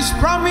remember his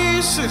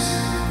promises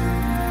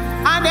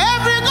and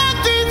every good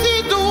thing he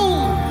do,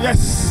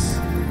 yes,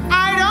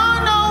 I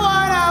don't know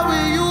what I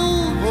will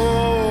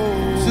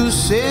use to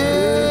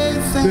say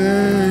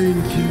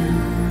thank you.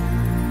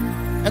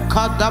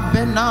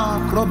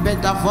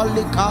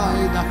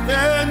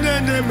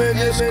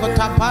 Yes.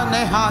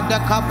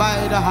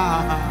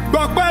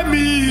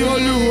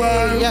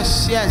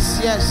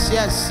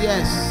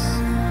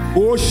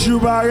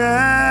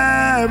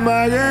 Oshubare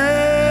mare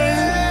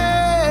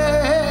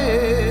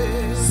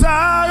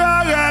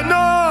Sarare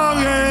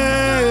nore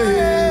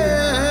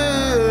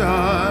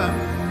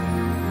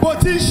bó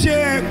ti ṣe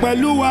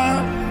pẹ̀lú wa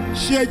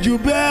ṣe jù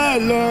bẹ́ẹ̀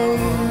lọ.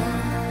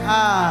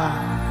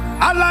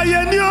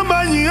 Alààyè ni ó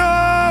máa yìn ọ́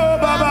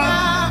bàbá.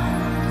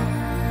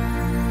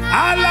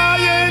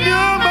 Alààyè ni ó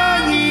máa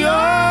yìn ọ́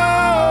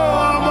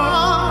ọmọ.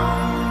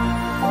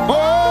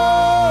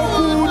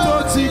 Òkú tó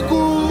ti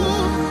kú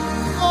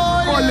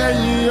ó lè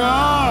yìn ọ́.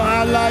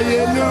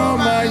 Alààyè ni ó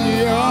máa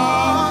yìn ọ́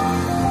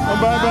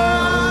bàbá.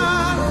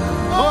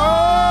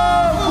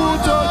 Òkú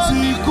tó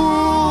ti kú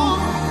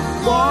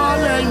ó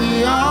lè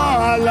yìn ọ́.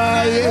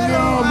 Alààyè ni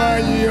ó máa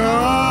yìn ọ́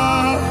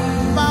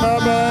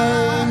bàbá.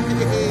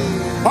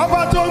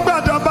 Ọba tó ń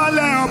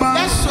gbàdọ̀balẹ̀ ọba.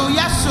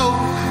 Yẹ́sò.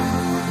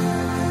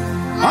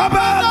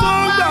 Ọba tó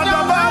ń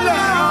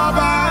gbàdọ̀balẹ̀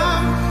ọba.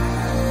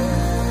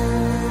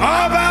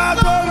 Ọba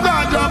tó ń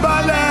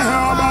gbàdọ̀balẹ̀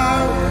ọba.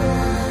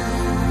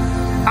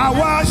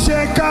 Àwa ṣe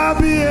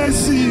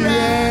kábíyèsí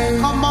rẹ̀.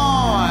 Come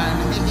on.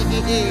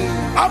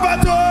 Ọba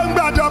tó ń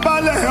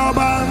gbàdọ̀balẹ̀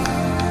ọba.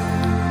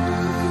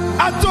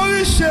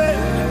 Atóríṣe,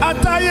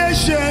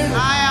 atáyéṣe.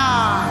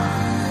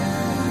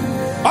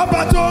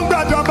 Ọba tó ń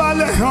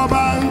gbàdọ̀balẹ̀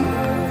ọba.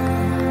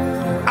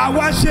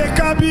 Àwa ṣe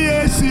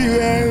kábíyèsí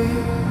rẹ̀.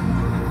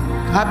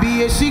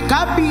 Kábíyèsí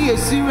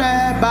rẹ̀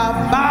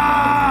bàbá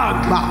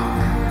àgbà.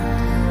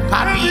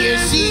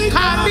 Kábíyèsí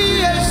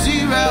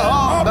rẹ̀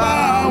ọba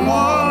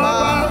àwọn ọba.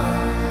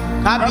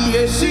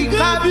 Kábíyèsí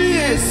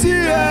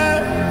rẹ̀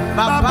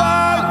bàbá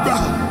àgbà.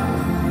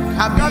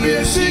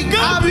 Kábíyèsí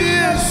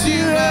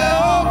rẹ̀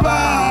ọba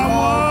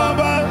àwọn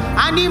ọba.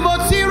 Àní mo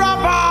ti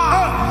rọ́bà,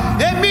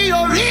 èmi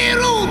ò rí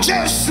irú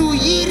Jésù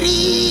yìí rí.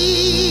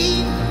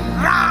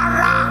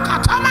 Rárá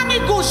kàtámánì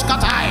gúúsù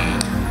kàtáì.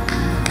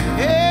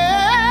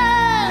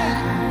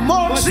 Mo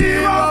ti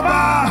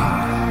rọ́bà,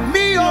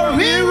 mi ò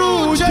rí irú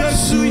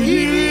Jésù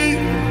yìí rí.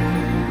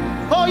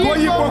 Ó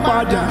yípo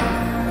padà,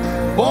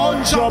 ó ń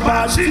jọba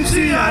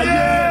títí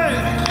ayé.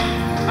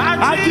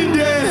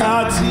 Àjíǹde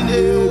àti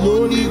èrò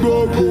ní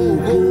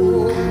gbogbogbò.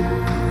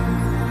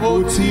 Mo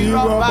ti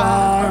rọ́bà,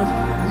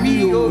 mi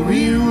ò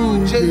rí irú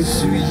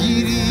Jésù yìí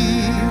rí.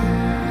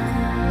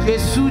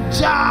 Jésù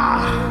já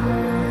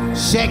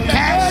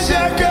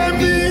ṣẹ̀kẹ̀ṣẹ̀kẹ̀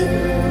mi.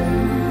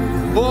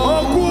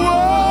 Òkú ó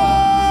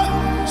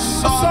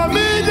sọ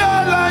mí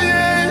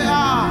dàláyé.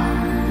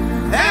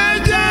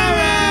 Ẹ̀jẹ̀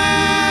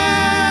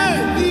rẹ̀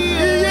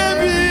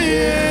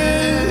iyebíye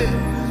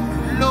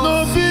ló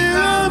fi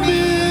rán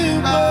mi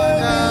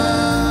padà.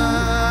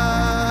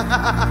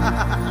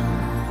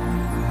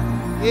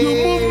 You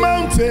move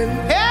mountain.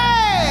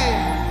 Hey!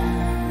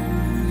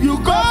 You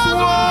cause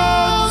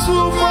walls to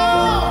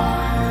fall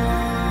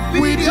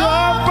with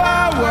your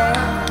power.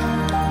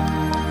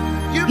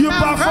 You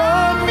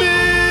perform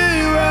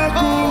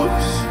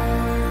miracles.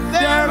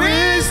 There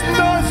is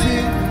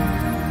nothing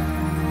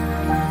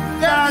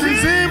that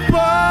is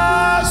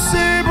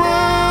impossible.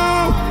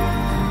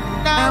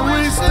 And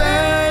we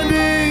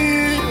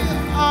standing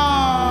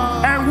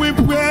and we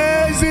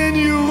praising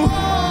you.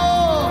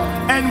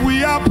 And we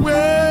are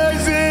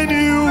praising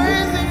you.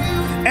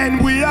 And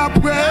we are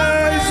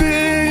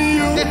praising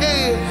you.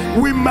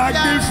 We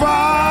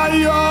magnify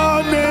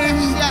your name.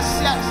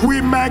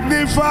 We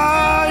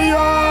magnify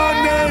your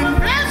name.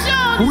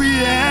 We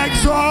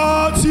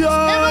exalt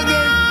your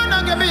name.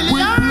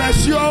 We bless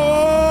your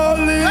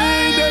holy name.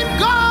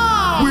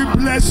 We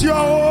bless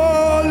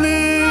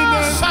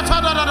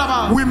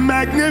We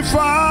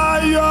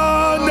magnify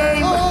your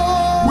name.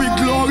 We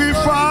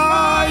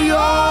glorify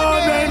your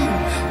name.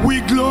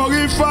 We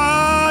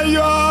glorify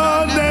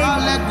your name.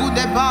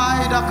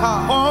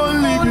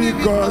 Only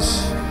because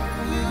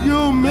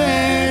you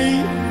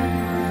made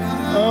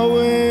a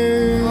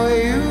way.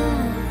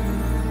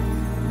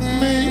 You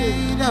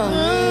made a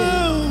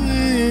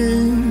way.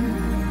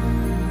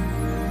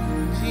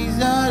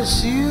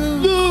 Jesus,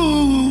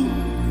 you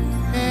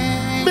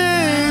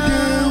made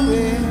a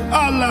way.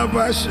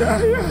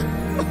 Alabashaya.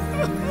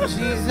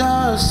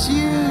 Jesus,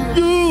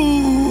 you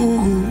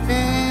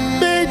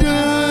made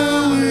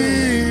a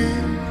way.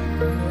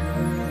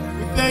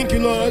 We thank you,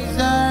 Lord.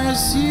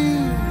 Jesus,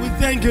 we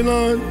thank you,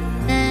 Lord.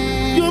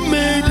 You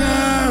made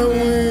a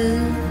way.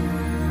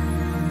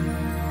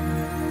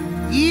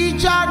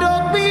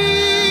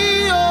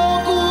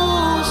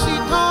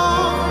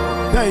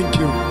 Thank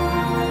you.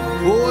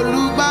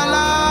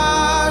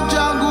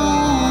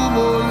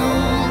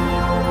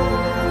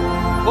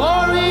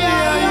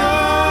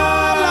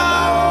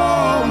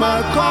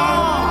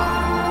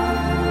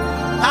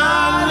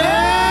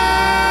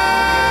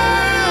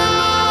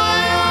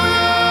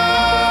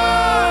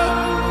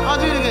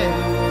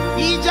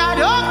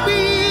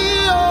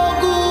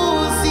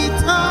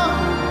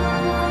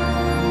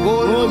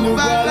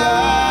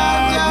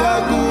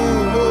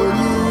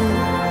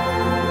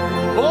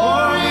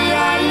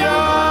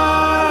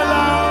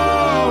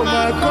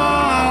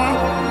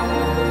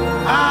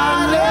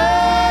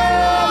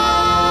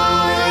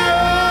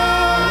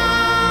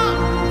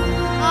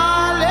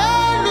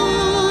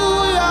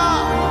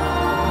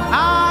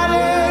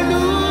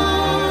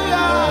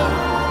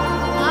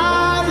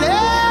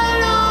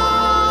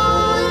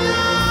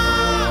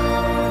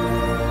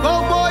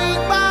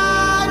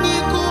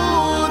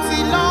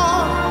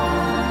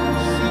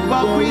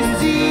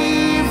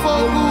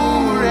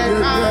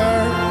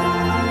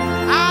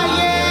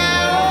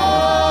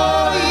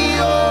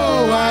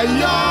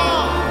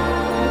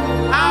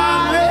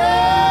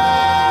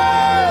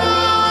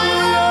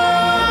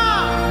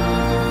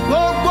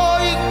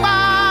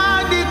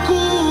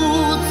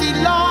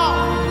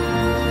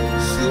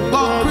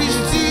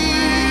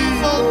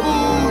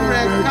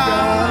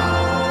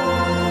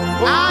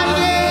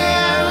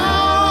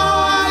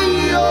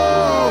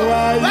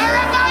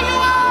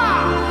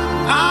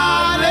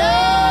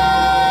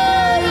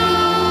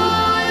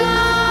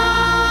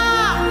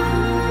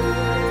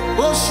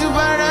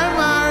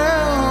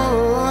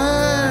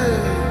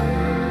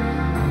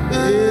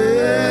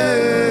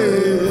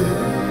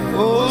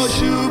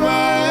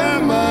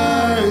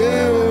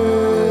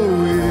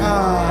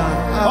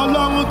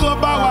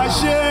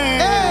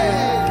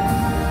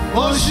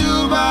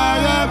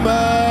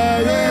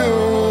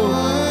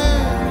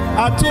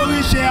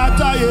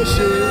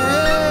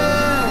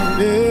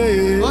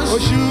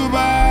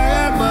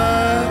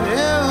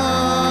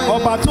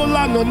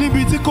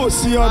 Níbi tí kò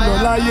sí ọ̀nà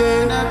láyé,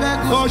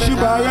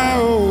 òṣùbà rẹ̀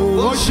o,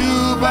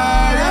 òṣùbà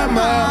rẹ̀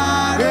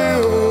máa rẹ̀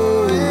o.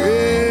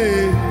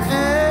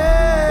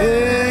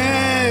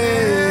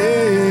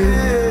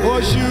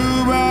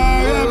 Òṣùbà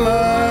rẹ̀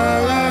máa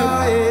rẹ̀ o.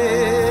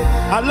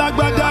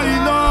 Alágbádá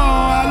iná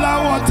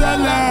aláwọ̀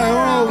tẹ́lẹ̀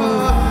o,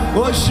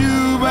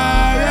 òṣùbà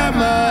rẹ̀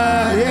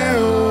máa rẹ̀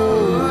o.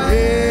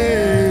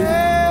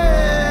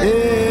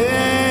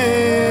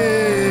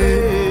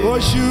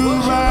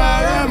 Òṣùbà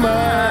rẹ̀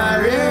máa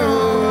rẹ̀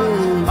o.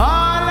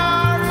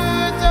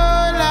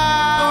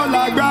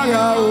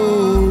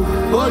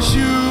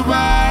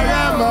 Òṣùbà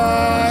rẹ̀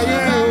máa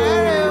rẹ̀ o.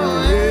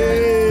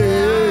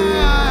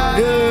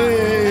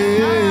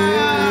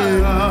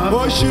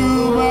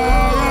 Òṣùbà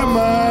rẹ̀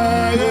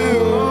máa rẹ̀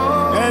o.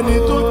 Ẹni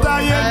tó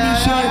táyé mi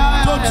ṣe,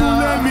 tó tún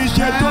lé mi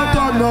ṣe, tó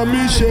tọ̀nà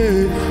mi ṣe.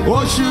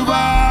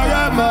 Òṣùbà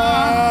rẹ̀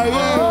máa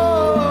rẹ̀ o.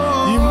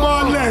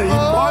 Ìmọ́lẹ̀,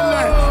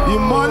 ìmọ́lẹ̀,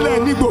 ìmọ́lẹ̀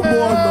ní gbogbo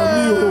ọ̀nà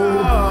mi o.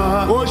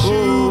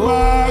 Òṣùbà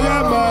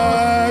rẹ̀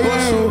máa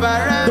rẹ̀ o.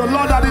 The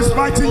Lord that is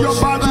fighting your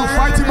battle,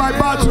 fighting my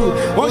battle.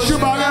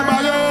 Òṣùbà rẹ̀ máa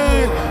rẹ̀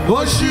o.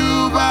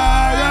 Òṣùbà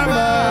rẹ̀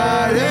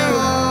máa rẹ̀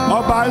o.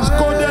 Ọba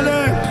Ìkódélé,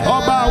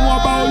 ọba àwọn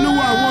ọba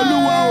olúwa àwọn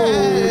olúwa o.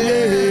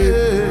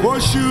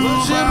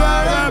 Òṣùbà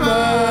rẹ̀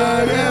máa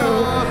rẹ̀ o.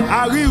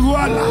 Àríru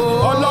àlà,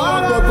 ọlọ́wọ́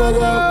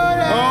gbọ̀gbọ̀rọ̀.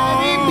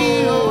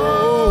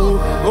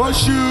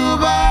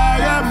 Òṣùbà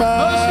rẹ̀ máa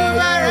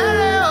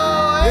rẹ̀ o.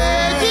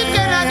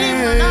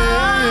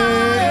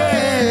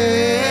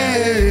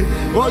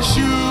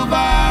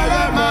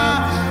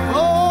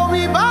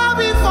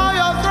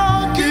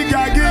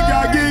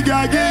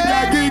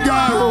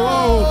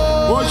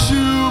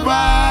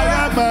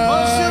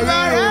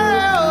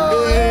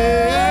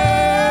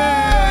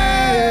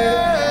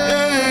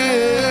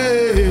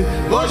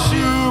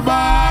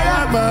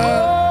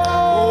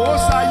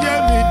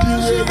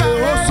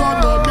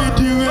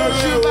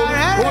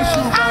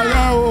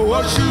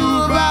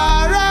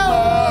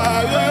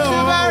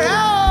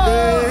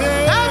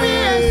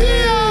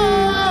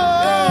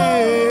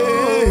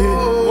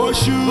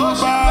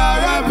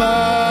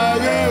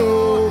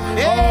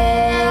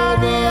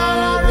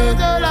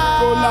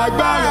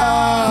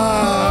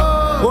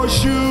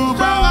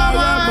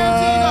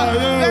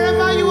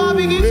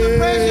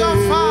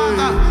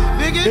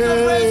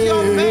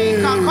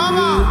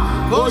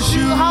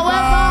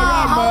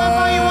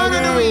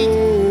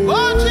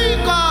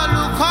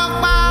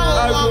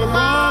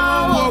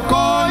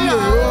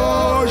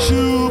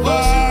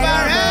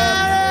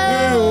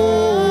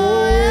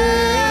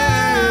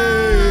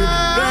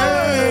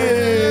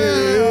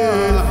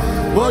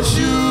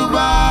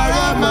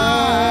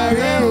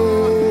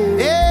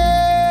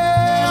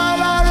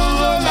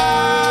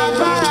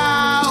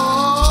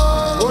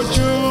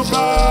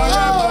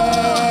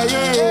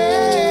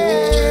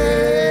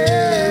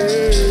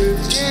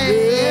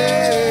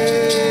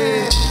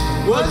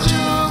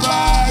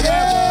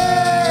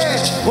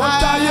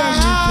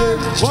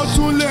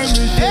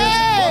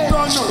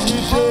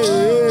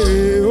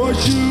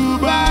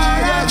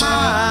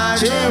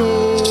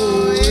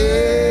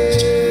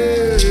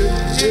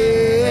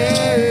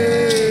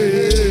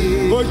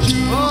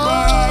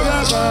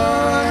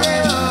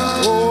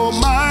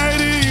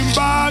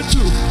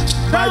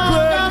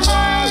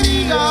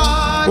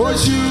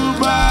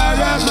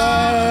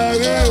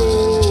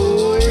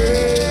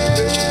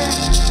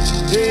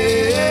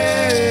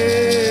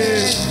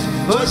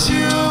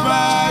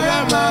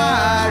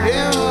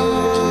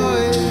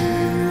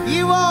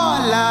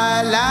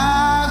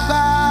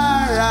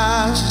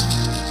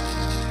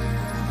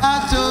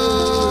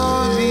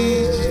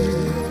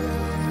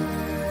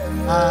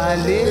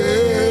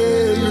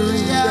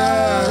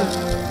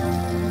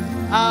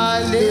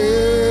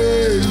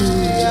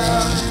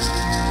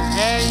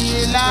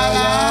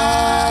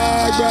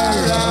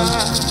 lágbára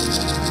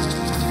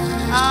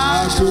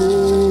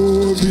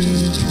àtóbi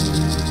jù.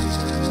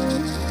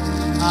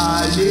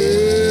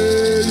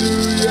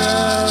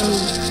 Hallelujah,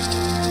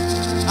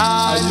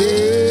 hallelujah.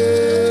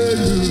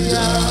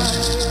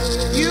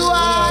 You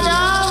are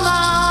the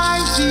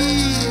mighty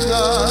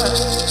God.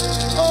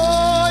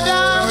 Oh,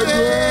 the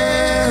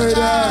great I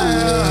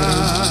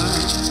am.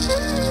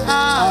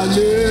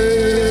 Hallelujah,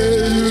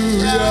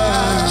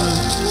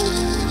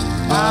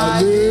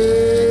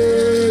 hallelujah.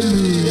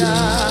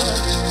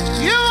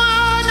 You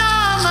are the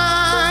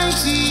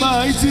mighty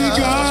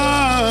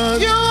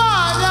God. You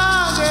are the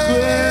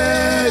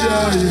great I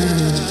am.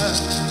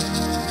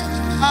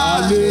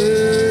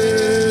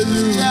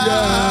 Hallelujah,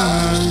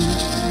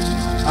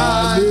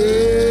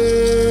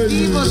 hallelujah.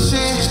 People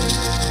say,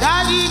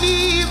 Daddy,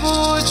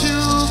 people to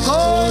go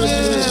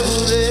there.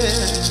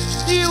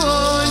 You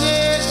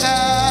only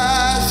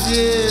can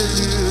save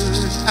you.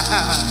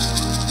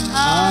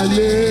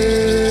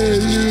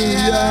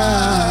 Hallelujah,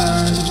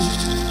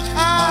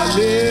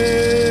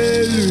 hallelujah.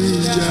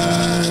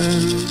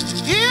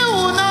 You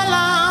no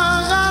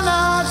longer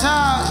not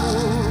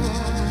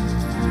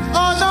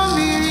oh, don't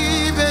be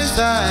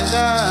beside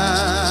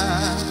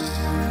that.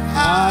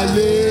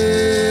 Hallelujah,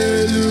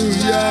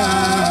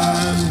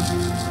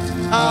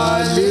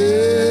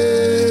 hallelujah.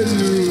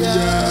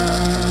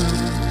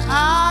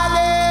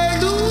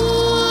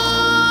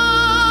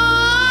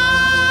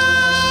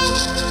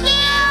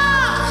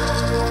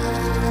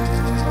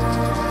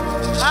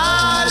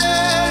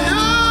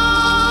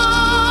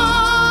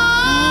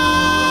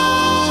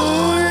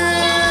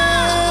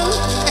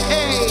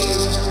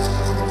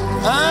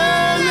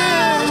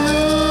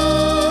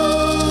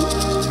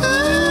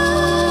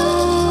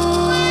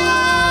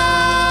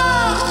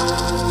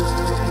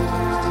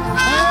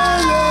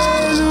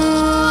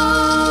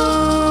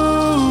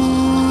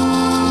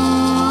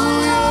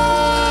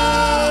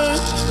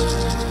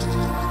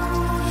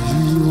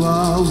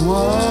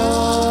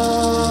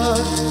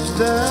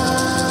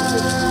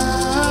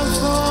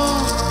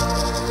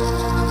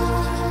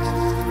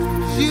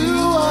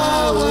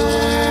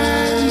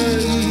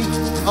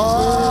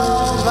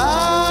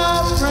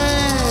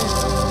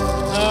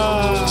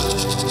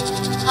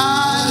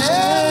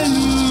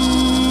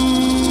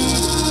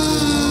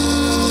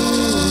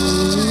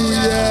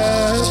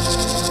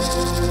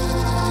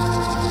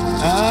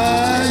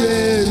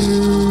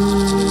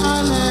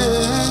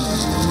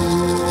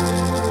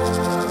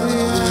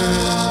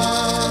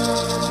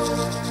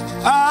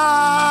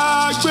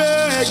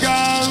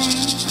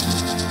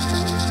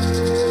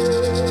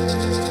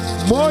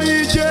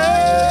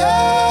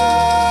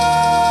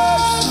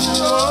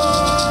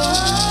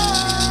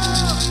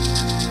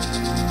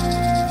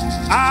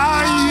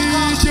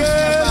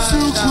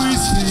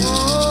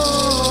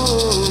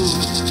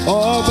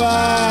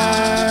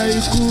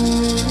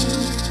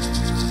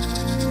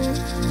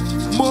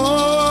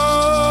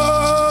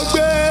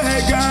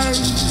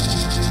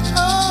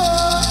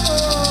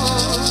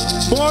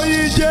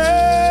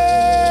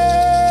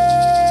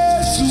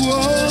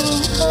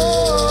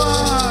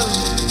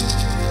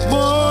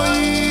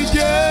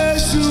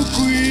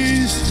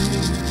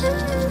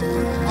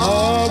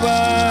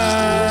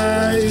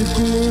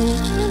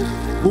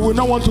 We will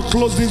not want to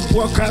close this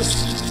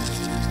broadcast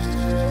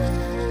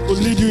to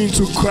lead you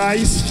into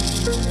Christ.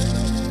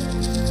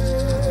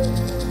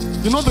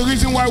 You know the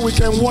reason why we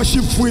can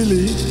worship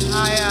freely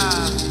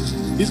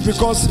is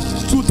because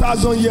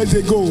 2,000 years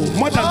ago,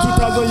 more than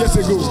 2,000 years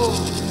ago,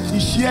 He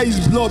shed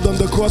His blood on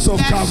the cross of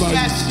Calvary.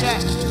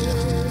 Yes.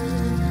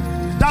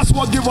 That's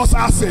what gave us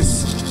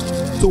access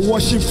to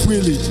worship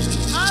freely.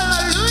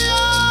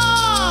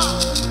 Hallelujah!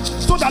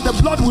 So that the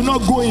blood will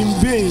not go in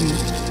vain.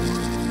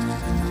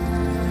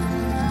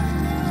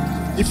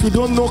 If you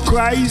don't know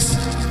Christ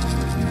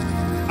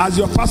as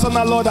your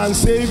personal Lord and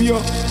Savior,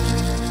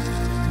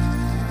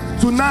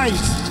 tonight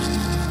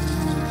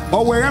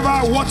or wherever,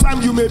 what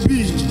time you may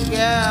be,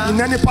 in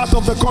any part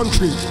of the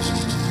country,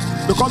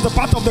 because the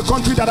part of the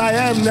country that I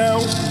am now,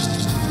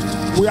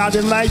 we are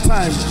the night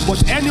time,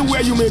 but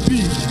anywhere you may be,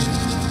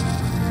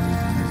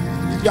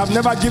 if you have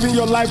never given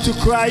your life to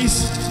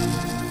Christ,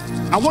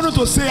 I want you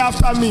to say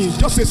after me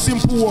just a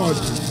simple word.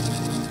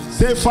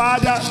 Say,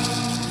 Father,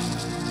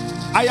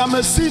 I am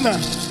a sinner.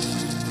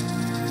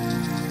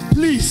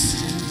 Please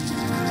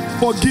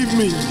forgive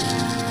me.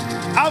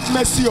 Have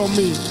mercy on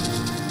me.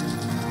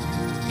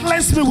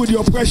 Cleanse me with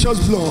your precious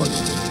blood.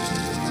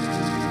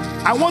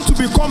 I want to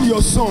become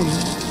your son.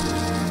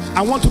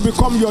 I want to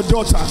become your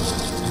daughter.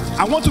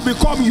 I want to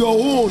become your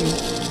own.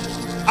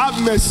 Have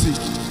mercy.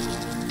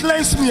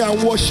 Cleanse me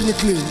and wash me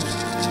clean.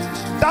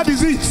 That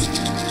is it.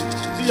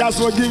 He has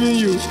forgiven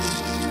you.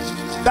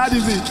 That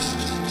is it.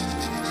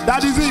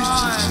 That is it.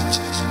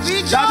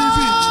 That is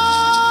it.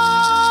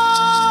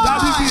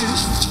 That is it.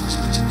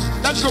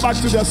 Let's go back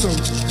to the song.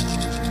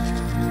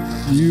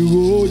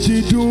 You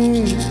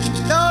do.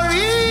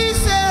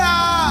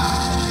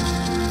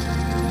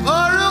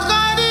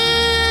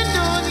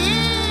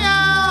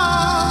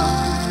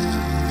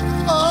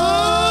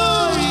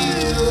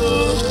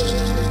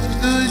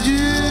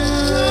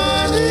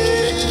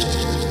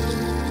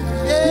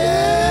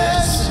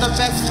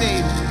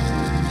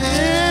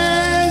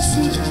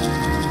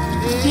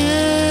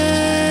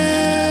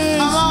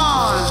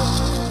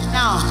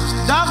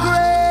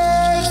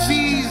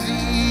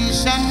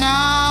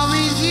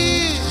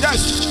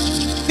 Yes.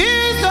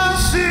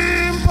 Jesus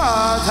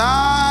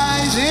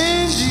sympathize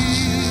in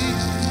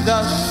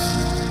Jesus.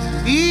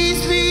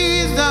 Peace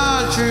be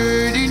the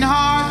truth in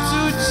heart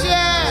to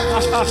cheer.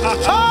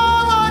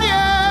 Oh,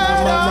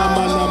 yeah.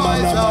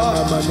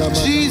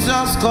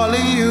 Jesus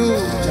calling you.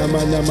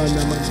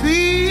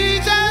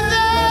 Sweet as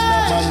the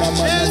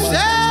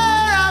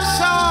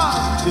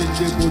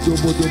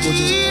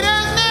sweet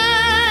as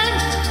name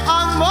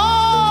on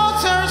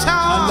Mozart's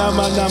house.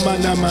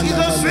 He's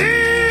the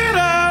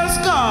sweetest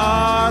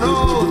God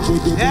who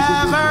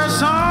ever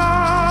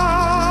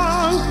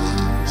sung.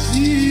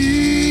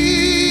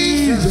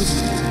 Jesus,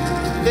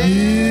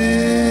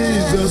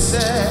 Jesus,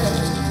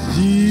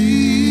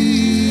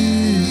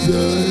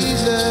 Jesus.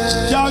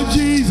 Shout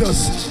Jesus,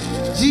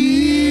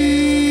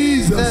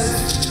 Jesus,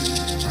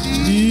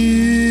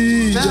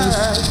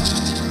 Jesus.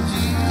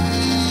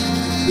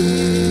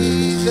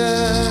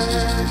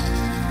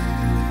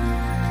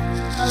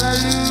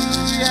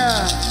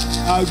 Hallelujah.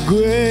 How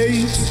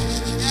great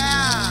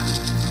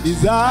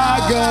is our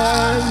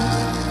God.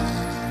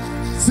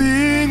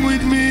 Sing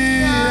with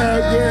me, how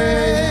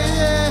great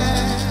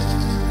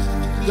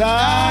is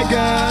our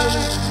God.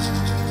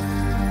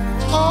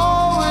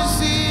 Always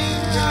sing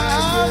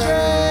how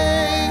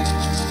great.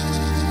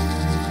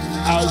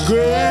 How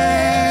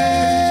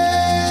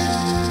great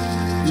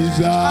is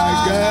our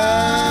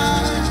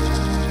God.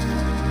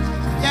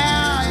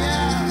 Yeah.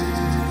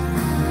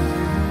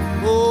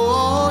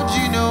 Oh, do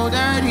you know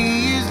that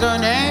He is the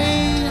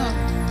name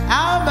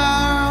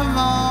above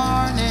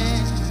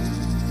morning,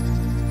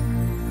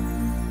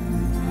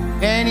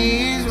 and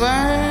He is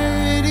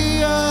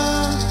worthy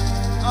of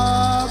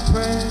our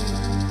praise.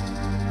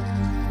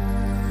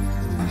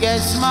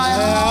 Yes, my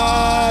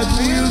heart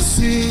will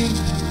sing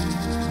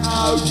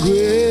how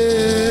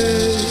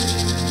great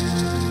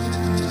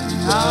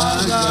our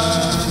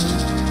God.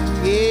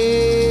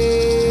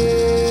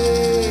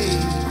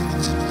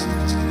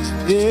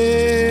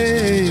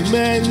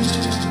 Amen.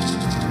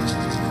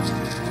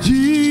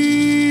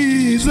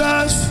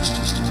 Jesus,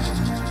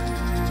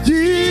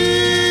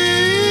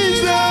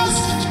 Jesus,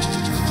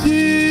 Jesus,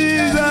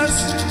 Jesus.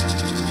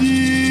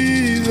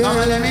 Come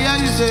on, let me hear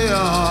you say,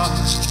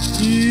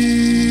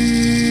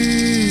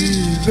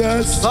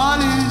 Jesus,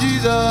 calling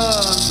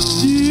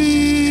Jesus,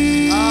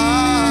 Jesus,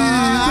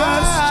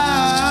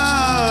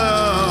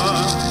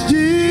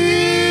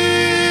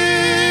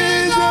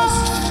 Jesus,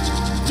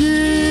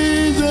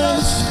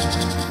 Jesus,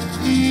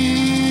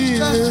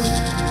 Jesus.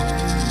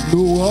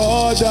 No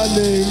other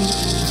name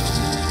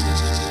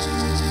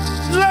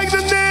like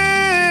the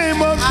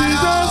name of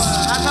Jesus.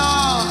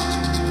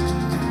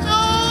 No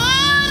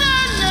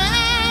other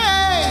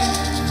name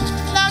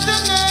like the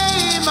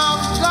name of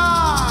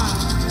God.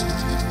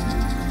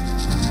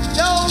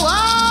 No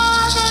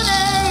other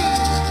name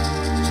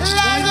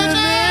like the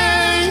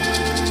name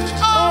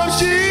of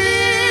Jesus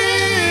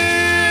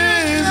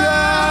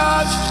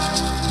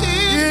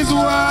is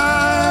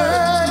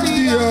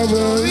worthy of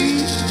glory,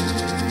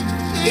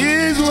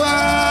 is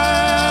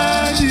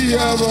worthy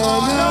of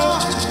honor,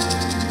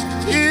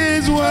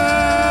 is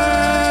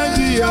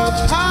worthy of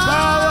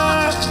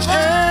power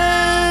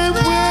and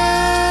praise.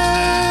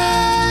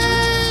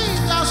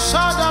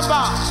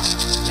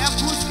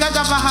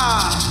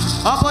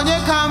 Oponye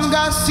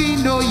kamga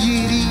sino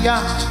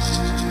yiria.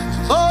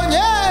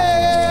 Onye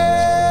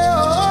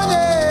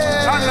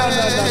kamga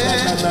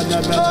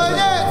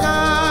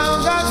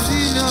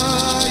sino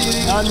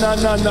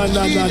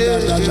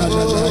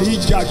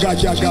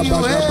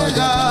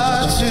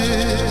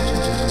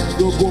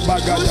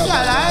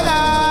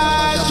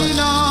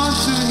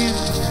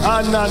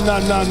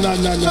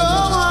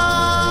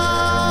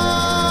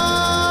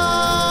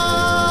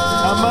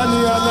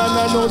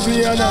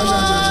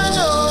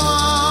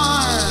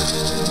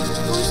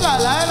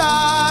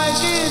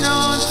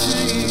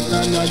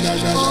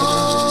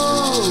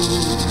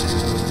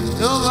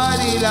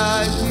nobody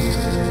like you.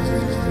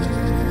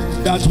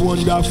 That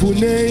wonderful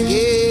name,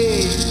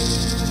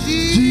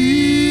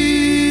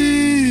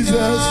 Jesus.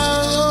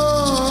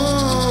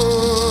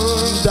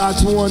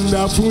 That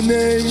wonderful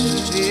name,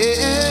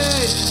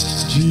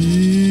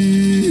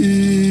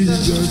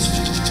 Jesus.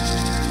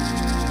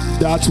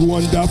 That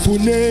wonderful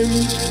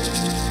name,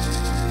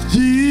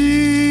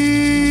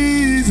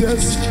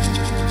 Jesus.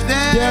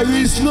 There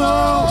is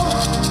no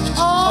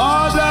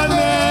other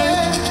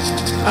name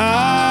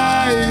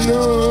I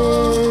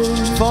know.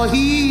 For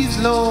He's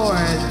Lord.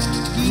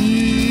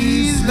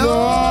 He's Lord.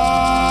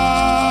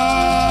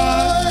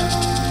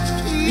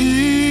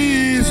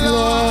 He's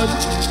Lord.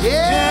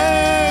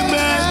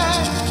 Amen.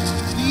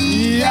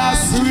 He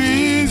has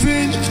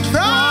risen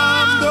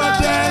from the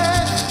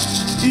dead.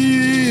 He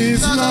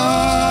is Lord.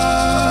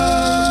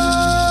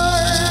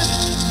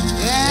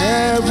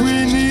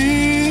 Every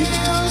knee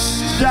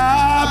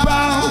shall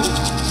bow,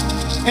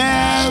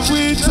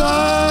 every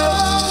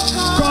tongue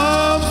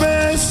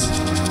confess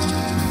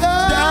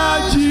that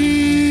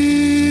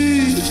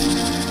Jesus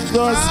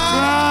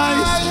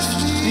Christ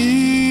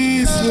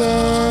is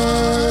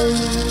Lord.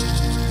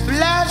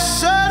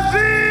 Blessed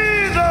be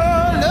the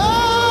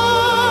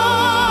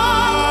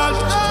Lord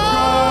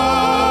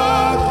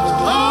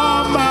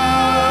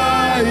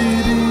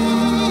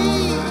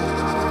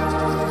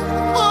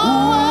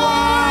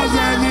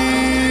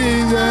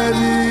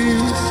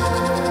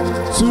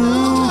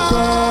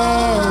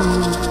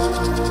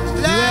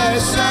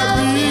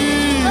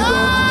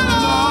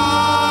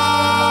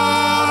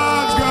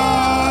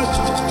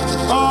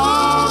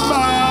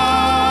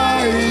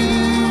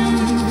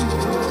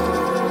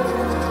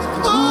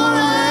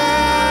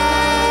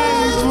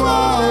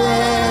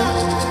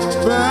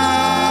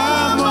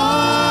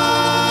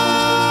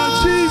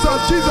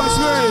Jesus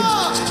reigns.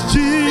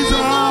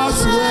 Jesus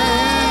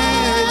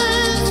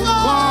reigns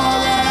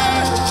forevermore.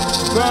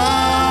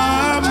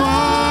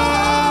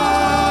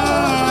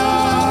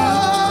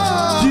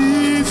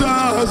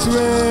 Jesus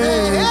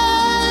reigns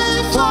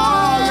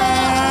forevermore.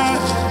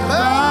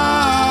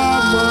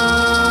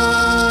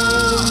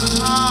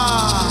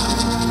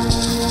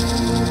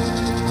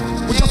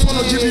 We just want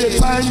to give you a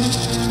time.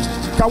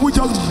 Can we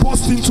just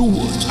burst into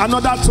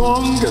another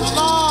tongue?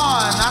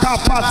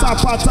 Kapata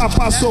pata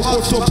paso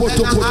poto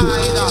poto poto.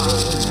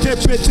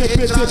 Kepete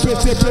pete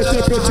pete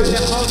pete pete.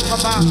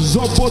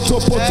 Zopoto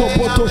poto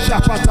poto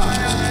chapata.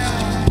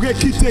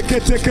 Brekite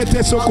kete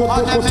kete soko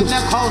poto.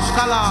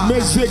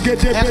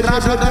 Mezegede bede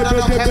bede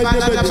bede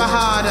bede bede.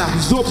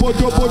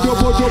 Zopoto poto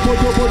poto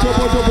poto poto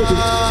poto poto.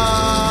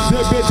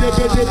 Zebede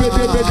bede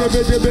bede bede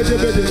bede bede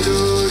bede.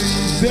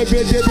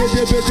 Zebede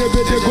bede bede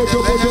bede poto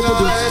poto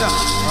poto.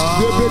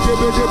 Zebede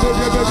bede bede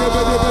bede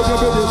bede bede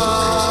bede.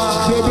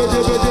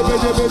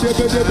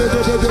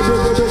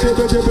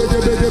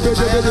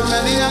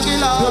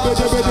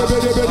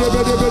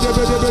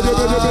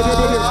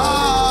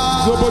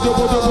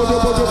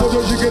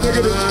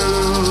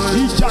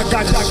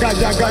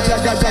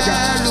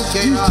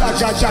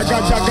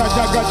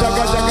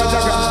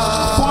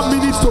 Four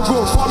minutes to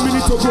go. 4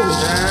 minutes to go.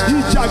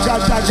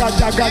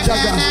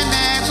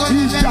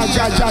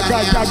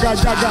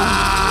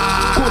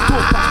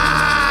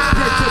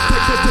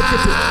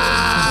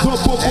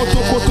 Zopo koto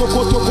koto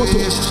koto koto.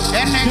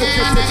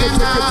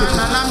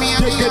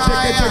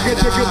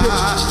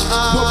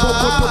 Zopo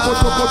koto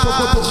koto koto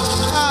koto.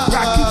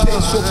 Prakite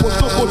sopo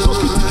koto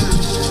kiti.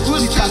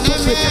 Ikato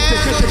kete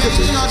kete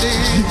kete.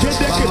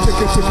 Ikede kete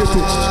kete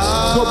kete.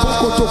 Zopo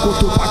koto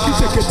koto.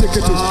 Pakite kete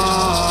kete.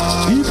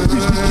 Ipiti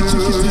kiti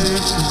kiti.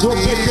 Zopo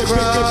kete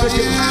kete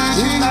kete.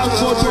 Ina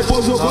zoto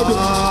bozo bozo.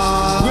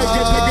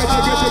 Wekete kete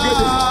kete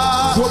kete.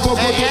 Zopo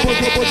koto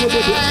koto koto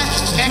koto.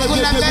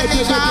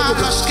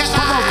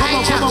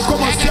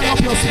 Come on, stir up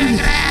your spirit.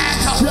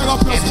 Stir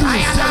up your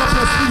spirit.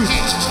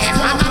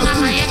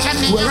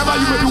 Wherever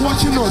you may be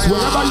watching us,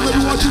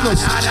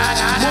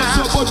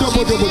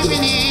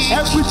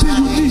 everything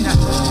you need.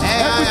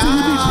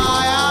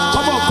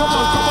 Come on.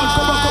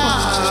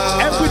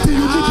 Everything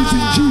you need is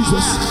in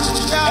Jesus.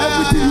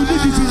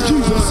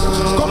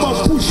 Come on,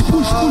 push.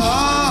 Push.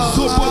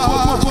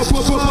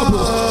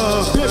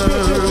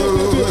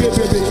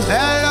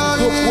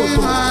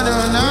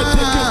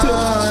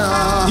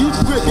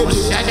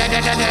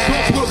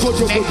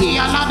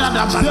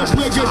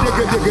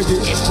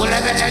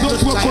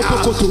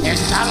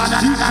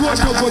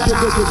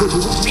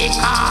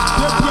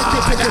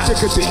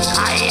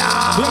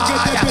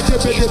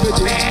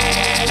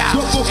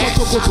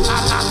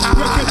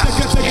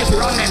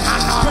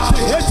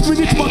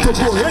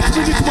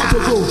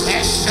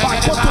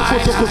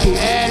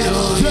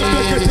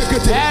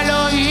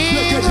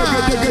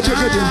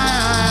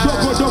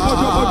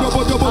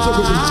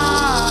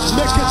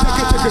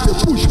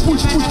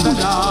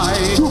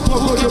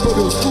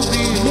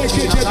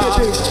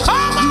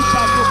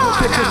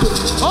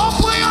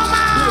 Open your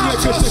mouth.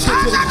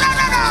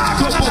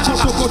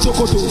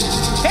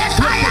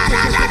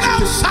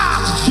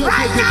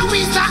 Right now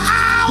is the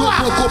hour.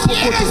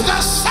 It is the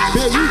set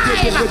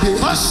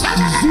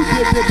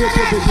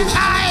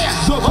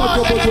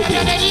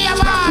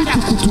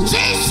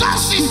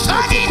Jesus is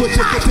turning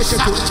lives.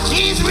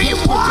 He's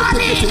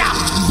rewarding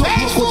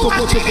faithful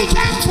and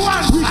diligent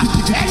ones.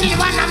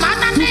 Anyone among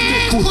the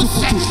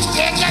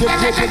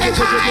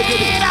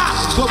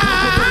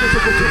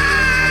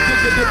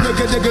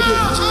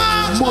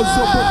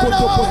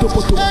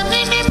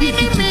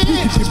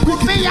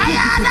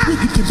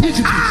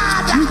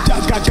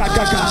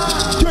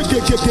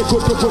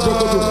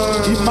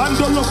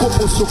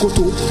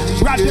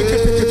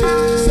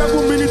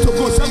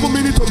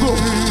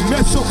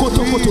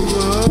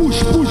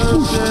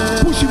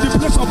Push in the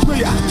place of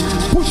prayer.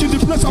 Push in the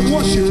place of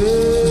worship.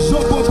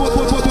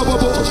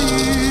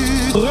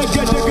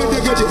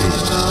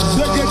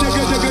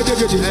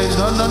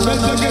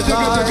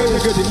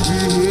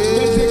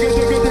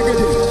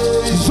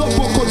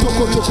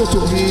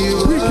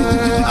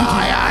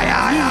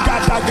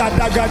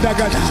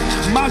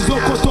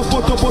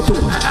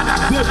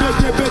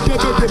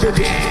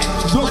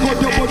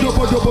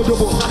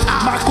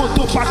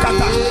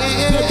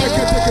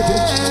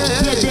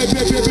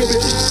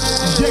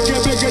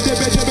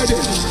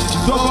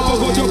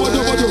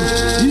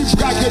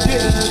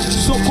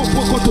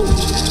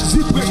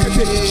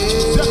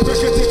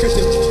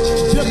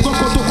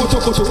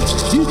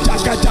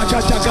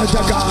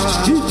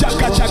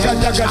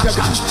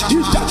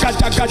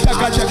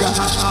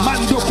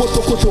 Mando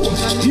koto koto,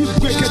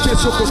 ibrekete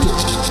sokoto,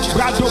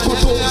 brado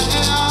koto,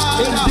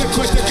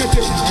 endekete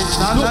kete,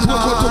 zopro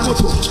koto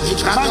koto,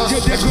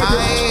 mangete kete,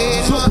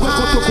 zopro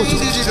koto koto,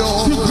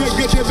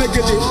 ibrekete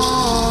vegete,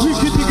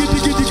 wikiti giti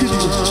giti giti,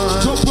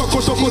 zopro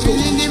koto koto,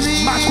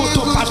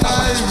 makoto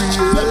pataba,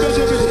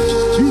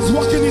 he's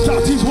working it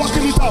out,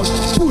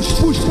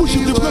 push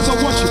in the place of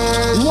worship,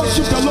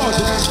 worship the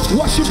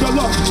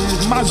Lord,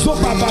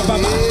 mazoba baba,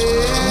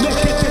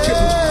 nekete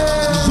kete,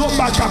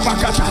 zoba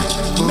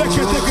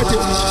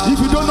If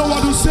you don't know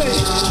what to say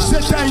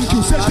thank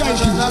you. Say thank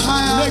you.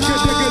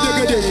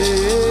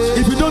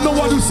 If you don't know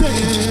what to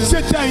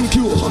say thank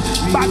you.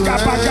 Baga.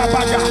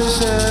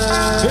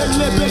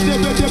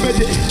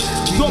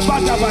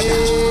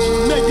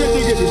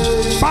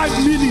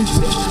 5 minutes,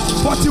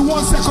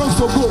 41 seconds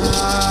to go.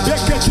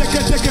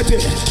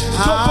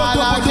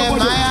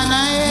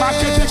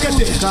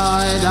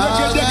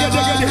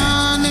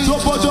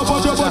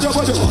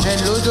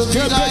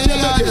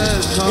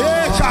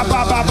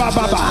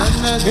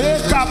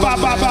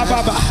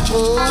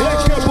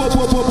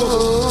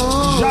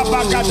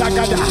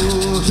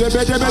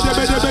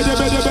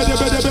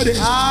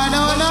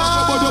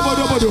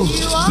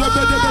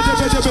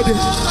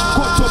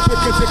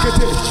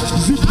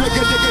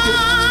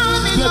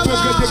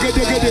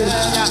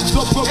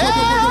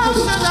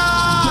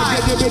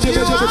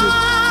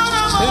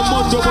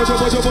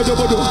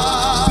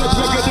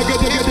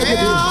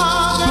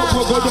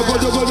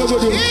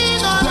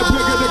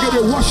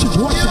 Worship.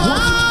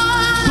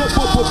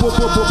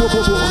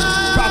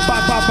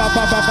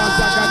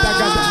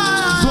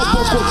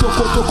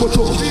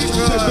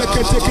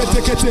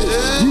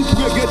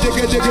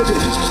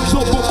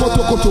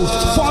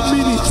 Four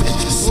minutes,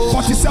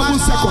 47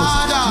 seconds.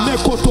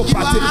 Mekoto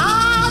pate.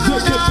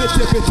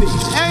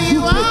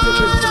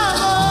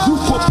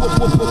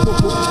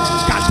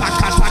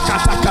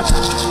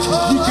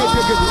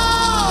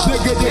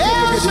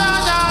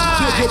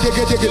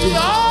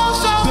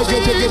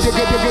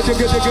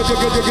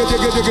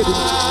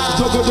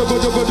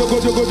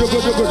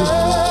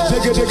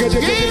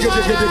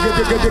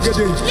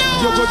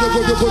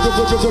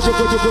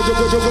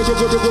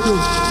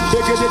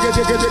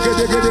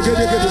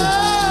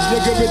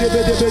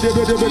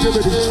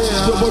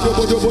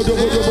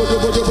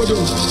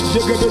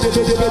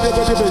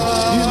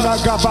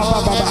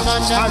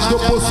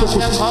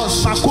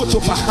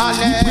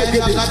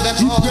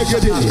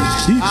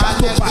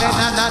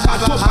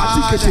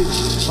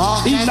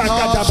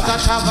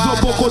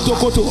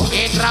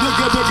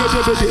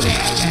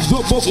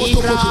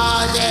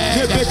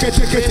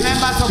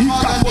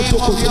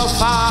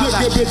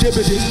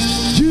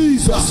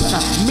 Jesus,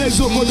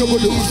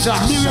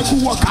 miracle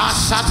worker.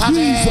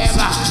 Jesus,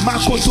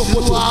 Makoto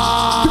Poto.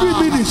 3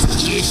 minutes,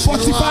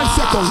 45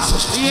 seconds.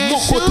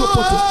 Mokoto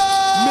Poto.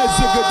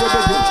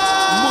 Mezegedebede.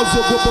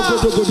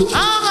 Mozogobogodogodo.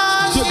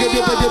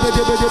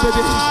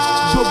 Zogedebedebedebedebede.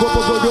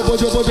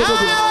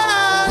 Zogobogodogodogodo.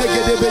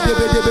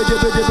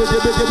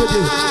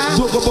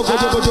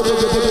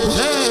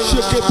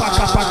 Shake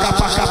paka.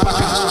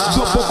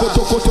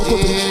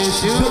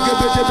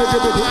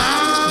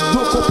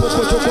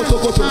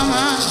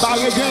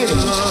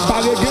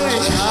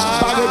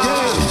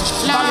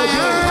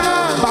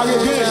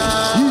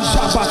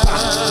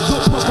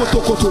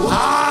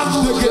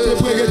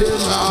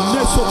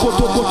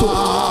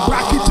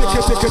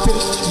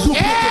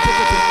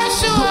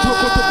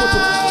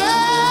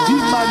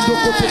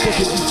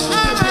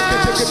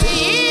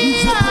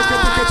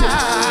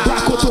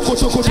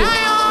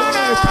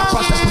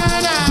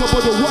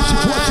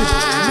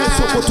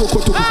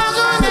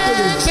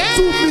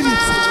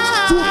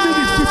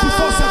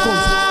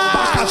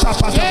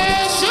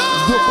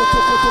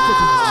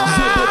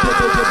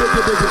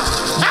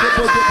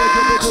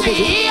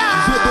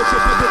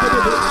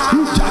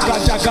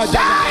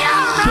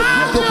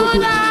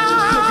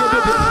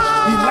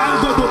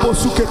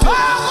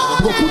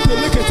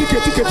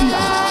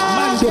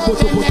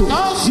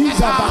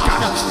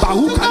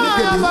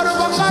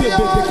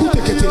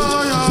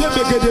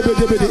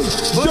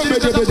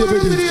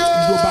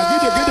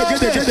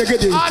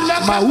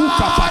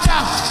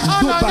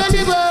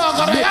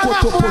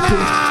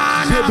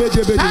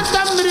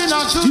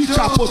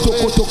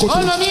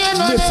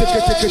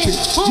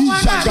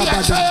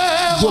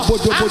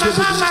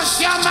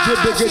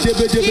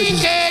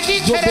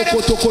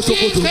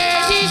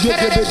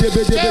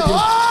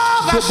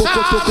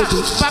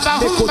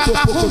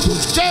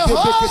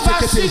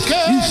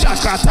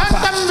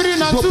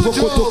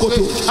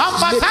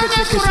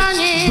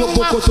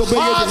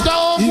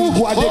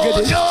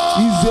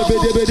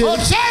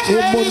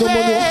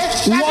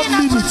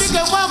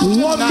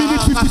 One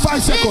minute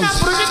 55 seconds.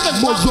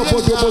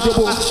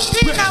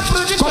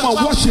 Come on,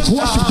 worship.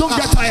 Don't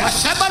get tired.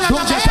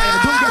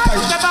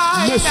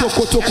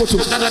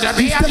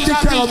 He's taking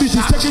care of it.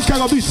 He's taking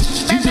care of it.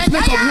 He's the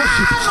place of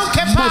worship.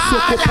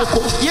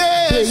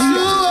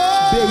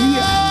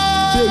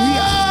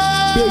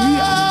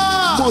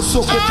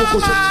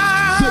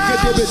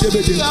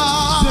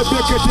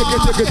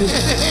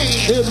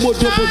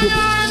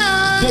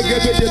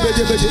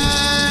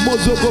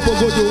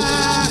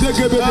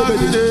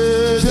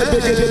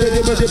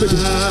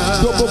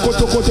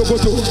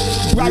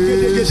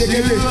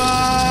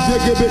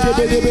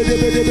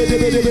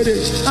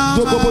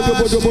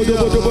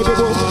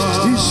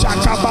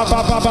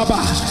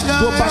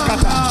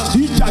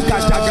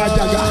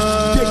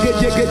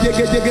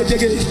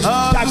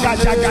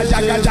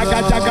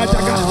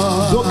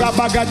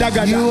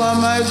 You are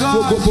my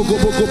God.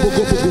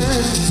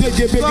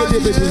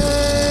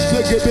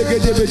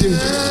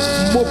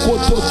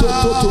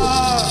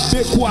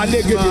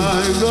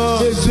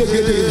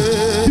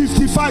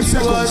 $55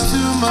 seconds,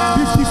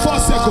 54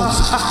 seconds,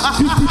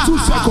 52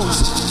 seconds,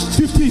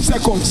 50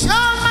 seconds.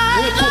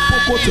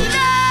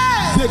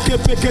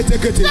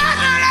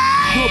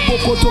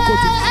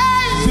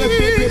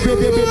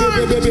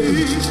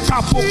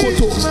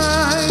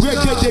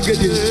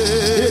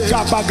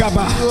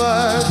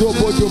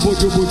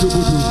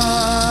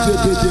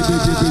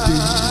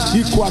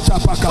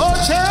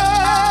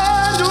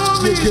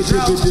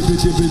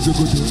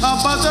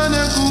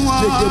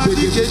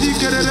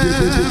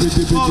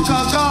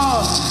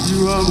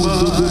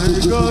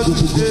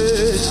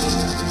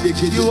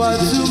 You are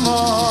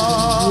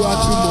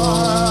too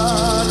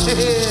much.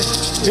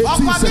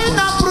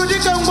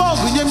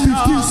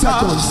 18 seconds. 15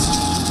 seconds.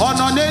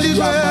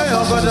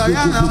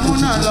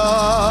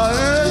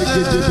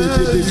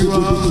 You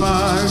are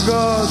my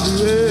God.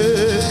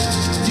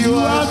 You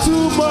are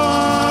too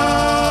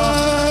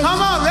much.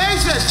 Come on,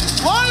 raise it.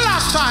 One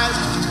last time.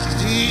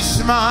 This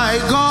my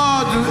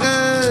God.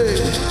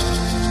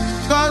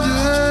 God.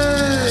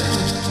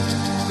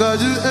 God.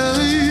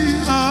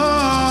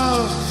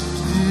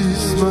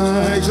 This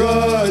my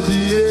God.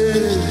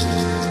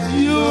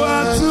 You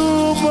are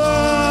too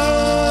much.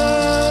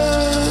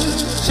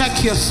 Check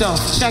yourself.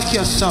 Check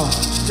yourself.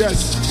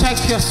 Yes.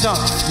 Check yourself.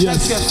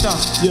 Yes. Check yourself.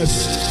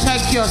 Yes.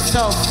 Check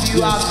yourself.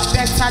 You are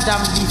better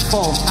than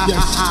before.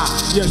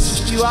 Yes.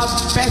 Yes. You are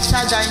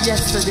better than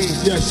yesterday.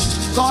 Yes.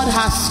 God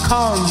has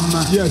come.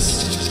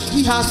 Yes.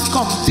 He has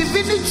come.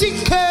 Divinity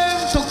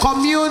came to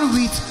commune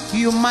with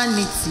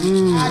humanity.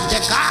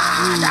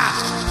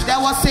 There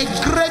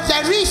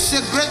is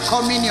a great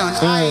communion.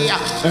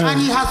 And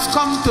he has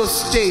come to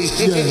stay.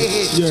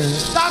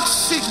 That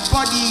sick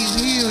body is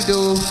healed,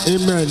 though.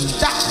 Amen.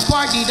 That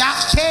body, that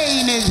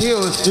pain is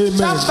healed. Amen.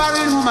 That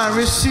barren woman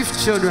received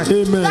children.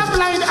 Amen. That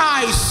blind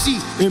eye see.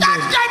 Amen. That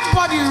dead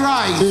body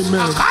rise.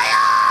 Amen.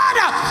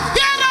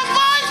 Hear the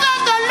voice of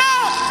the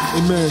Lord.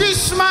 Amen.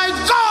 This my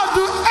God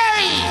to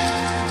aid.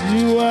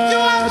 You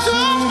are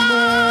too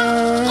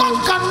much. God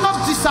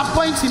cannot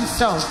disappoint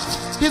himself.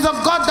 He's a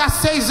God that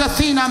says a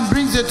thing and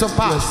brings it to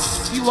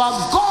pass. Yes. You are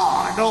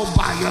God all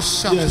by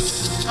yourself.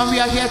 Yes. And we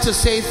are here to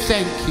say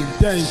thank you.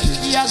 Thank you.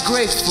 We are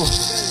grateful.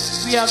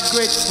 We are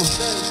grateful.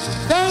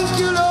 Thank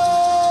you,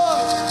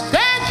 Lord.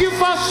 Thank you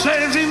for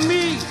saving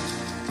me.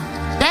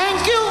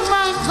 Thank you,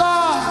 my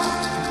God.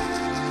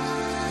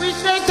 We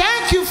say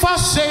thank you for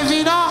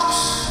saving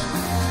us.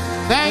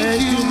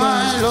 Thank you,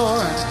 my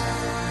Lord.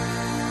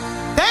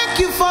 Thank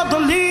you for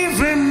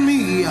delivering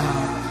me.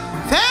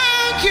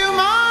 Thank you,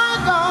 my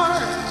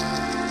God.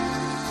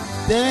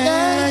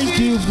 Thank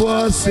you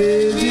for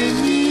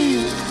saving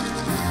me.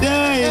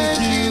 Thank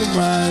you,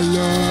 my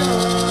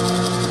Lord.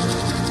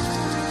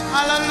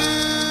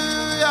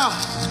 Hallelujah.